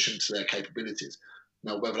 I push them to their capabilities.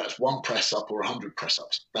 Now, whether that's 1 press up or 100 press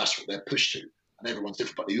ups, that's what they're pushed to. And everyone's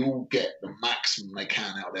different, but they all get the maximum they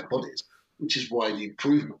can out of their bodies. which is why the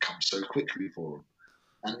improvement comes so quickly for them.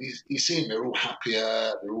 And you see them, they're all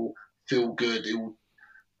happier, they all feel good, they all,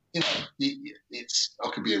 it's,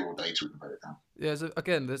 I could be here all day talking about it now. Yeah, so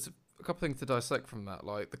again, there's a couple of things to dissect from that,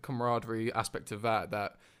 like the camaraderie aspect of that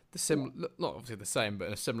not obviously the same,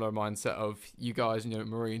 but a similar mindset of you guys,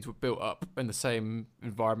 Marines were built up in the same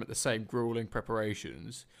environment, the same grueling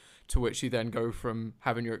preparations, to which you then go from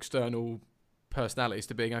having your external personalities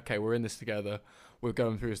to being, okay, we're in this together, we're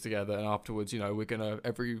going through this together, and afterwards, we're gonna,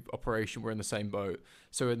 every operation we're in the same boat.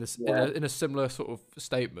 So in this, in a similar sort of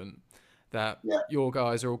statement, that your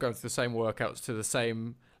guys are all going through the same workouts to the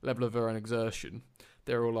same level of their own exertion.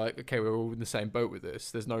 They're all like, okay, we're all in the same boat with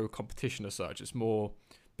this. There's no competition as such. It's more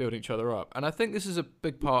building each other up. And I think this is a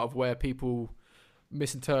big part of where people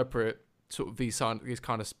misinterpret sort of these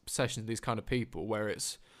kind of sessions, these kind of people, where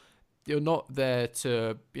it's, you're not there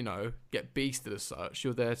to, get beasted as such.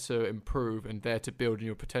 You're there to improve and there to build on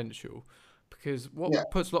your potential. Because what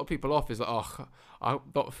puts a lot of people off is like, oh, I'm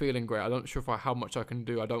not feeling great. I'm not sure how much I can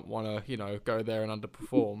do. I don't want to, go there and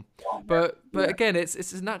underperform. But again,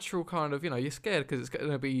 it's a natural kind of, you're scared because it's going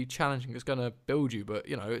to be challenging. It's going to build you, but,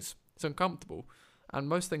 it's uncomfortable. And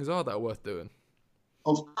most things that are worth doing.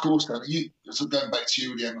 Of course, Dan. So going back to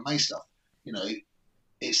you with the MMA stuff,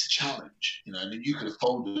 it's a challenge, and then you could have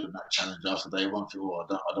folded in that challenge after day one, feel, I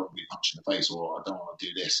don't want to be punched in the face, or I don't want to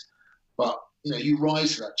do this. But, you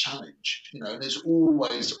rise to that challenge, and there's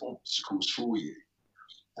always obstacles for you.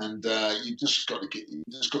 And you just got to get your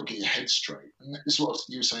head straight. And this is what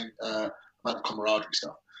you were saying about the camaraderie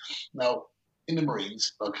stuff. Now, in the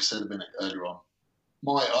Marines, like I said a minute earlier on,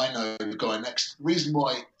 I know the guy next. The reason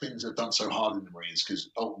why things are done so hard in the Marines, because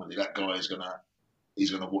ultimately that guy is he's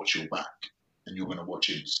gonna watch your back, and you're gonna watch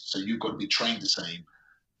his. So you've got to be trained the same.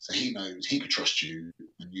 So he knows he can trust you,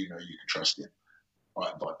 and you know you can trust him,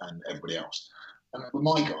 right? And everybody else. And with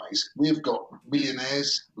my guys, we've got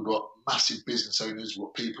millionaires, we've got massive business owners, we've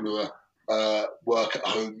got people who are work at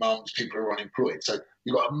home mums, people who are unemployed. So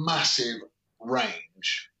you've got a massive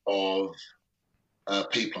range of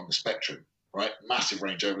people on the spectrum. Right, massive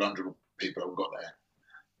range, over 100 people have got there,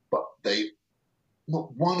 but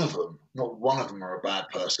not one of them are a bad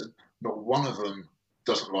person. Not one of them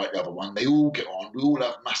doesn't like the other one. They all get on. We all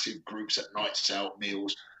have massive groups at nights out,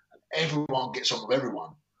 meals, and everyone gets on with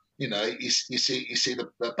everyone. You see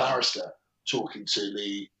the barrister talking to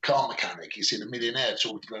the car mechanic. You see the millionaire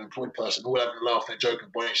talking to the unemployed person, all having a laugh and joking,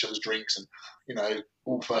 buying each other's drinks, and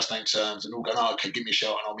all first name terms, and all going, oh, okay, give me a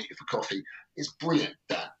shout and I'll meet you for coffee. It's brilliant,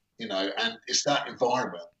 Dan. And it's that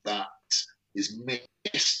environment that is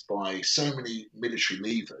missed by so many military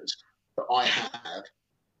leavers that I have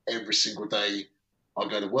every single day I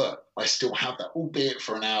go to work. I still have that, albeit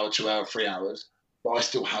for an hour, 2 hours, 3 hours, but I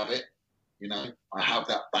still have it. I have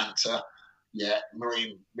that banter. Yeah,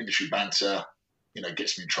 Marine military banter,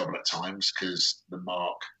 gets me in trouble at times because the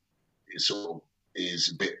mark is a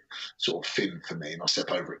bit sort of thin for me, and I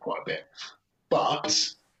step over it quite a bit. But I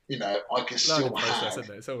can still have. Isn't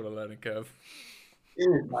it? It's all a learning curve. It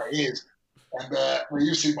is, mate, it is. And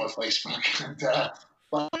you see my Facebook, and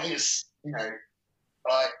but it's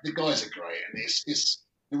the guys are great, and it's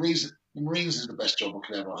the reason the Marines is the best job I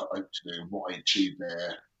could ever hope to do, and what I achieved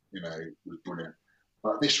there, was brilliant.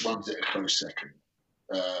 But this runs it a close second,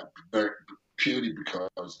 purely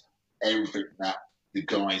because everything that the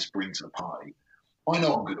guys bring to the party. I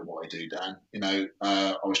know I'm good at what I do, Dan.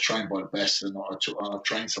 I was trained by the best, and I've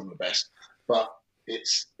trained some of the best. But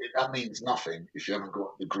that means nothing if you haven't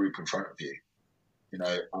got the group in front of you.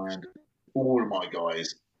 And all of my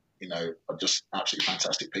guys, are just absolutely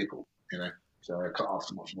fantastic people. So I can't ask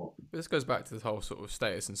for much more. This goes back to this whole sort of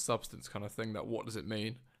status and substance kind of thing. That what does it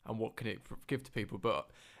mean, and what can it give to people? But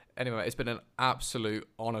anyway, it's been an absolute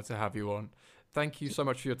honour to have you on. Thank you so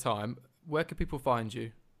much for your time. Where can people find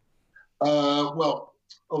you? Well,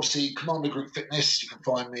 obviously, Commander Group Fitness. You can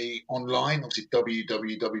find me online, obviously,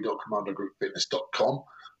 www.commandergroupfitness.com.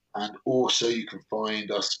 And also, you can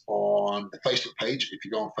find us on the Facebook page. If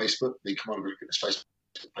you go on Facebook, the Commander Group Fitness Facebook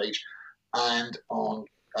page, and on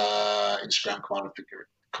Instagram,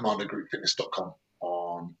 commandergroupfitness.com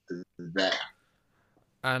on there.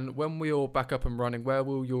 And when we're all back up and running, where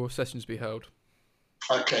will your sessions be held?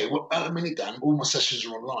 Okay, well, at the minute, Dan, all my sessions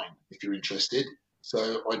are online, if you're interested.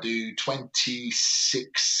 So I do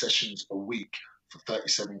 26 sessions a week for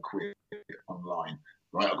 37 quid online,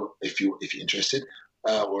 right? If you're interested,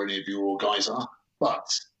 or any of your guys are. But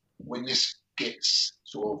when this gets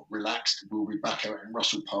sort of relaxed, we'll be back out in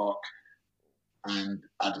Russell Park and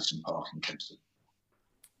Addison Park in Kempston.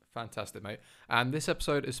 Fantastic, mate. And this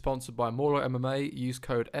episode is sponsored by Mauler MMA. Use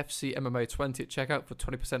code FCMMA20 at checkout for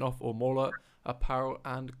 20% off all Mauler apparel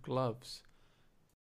and gloves.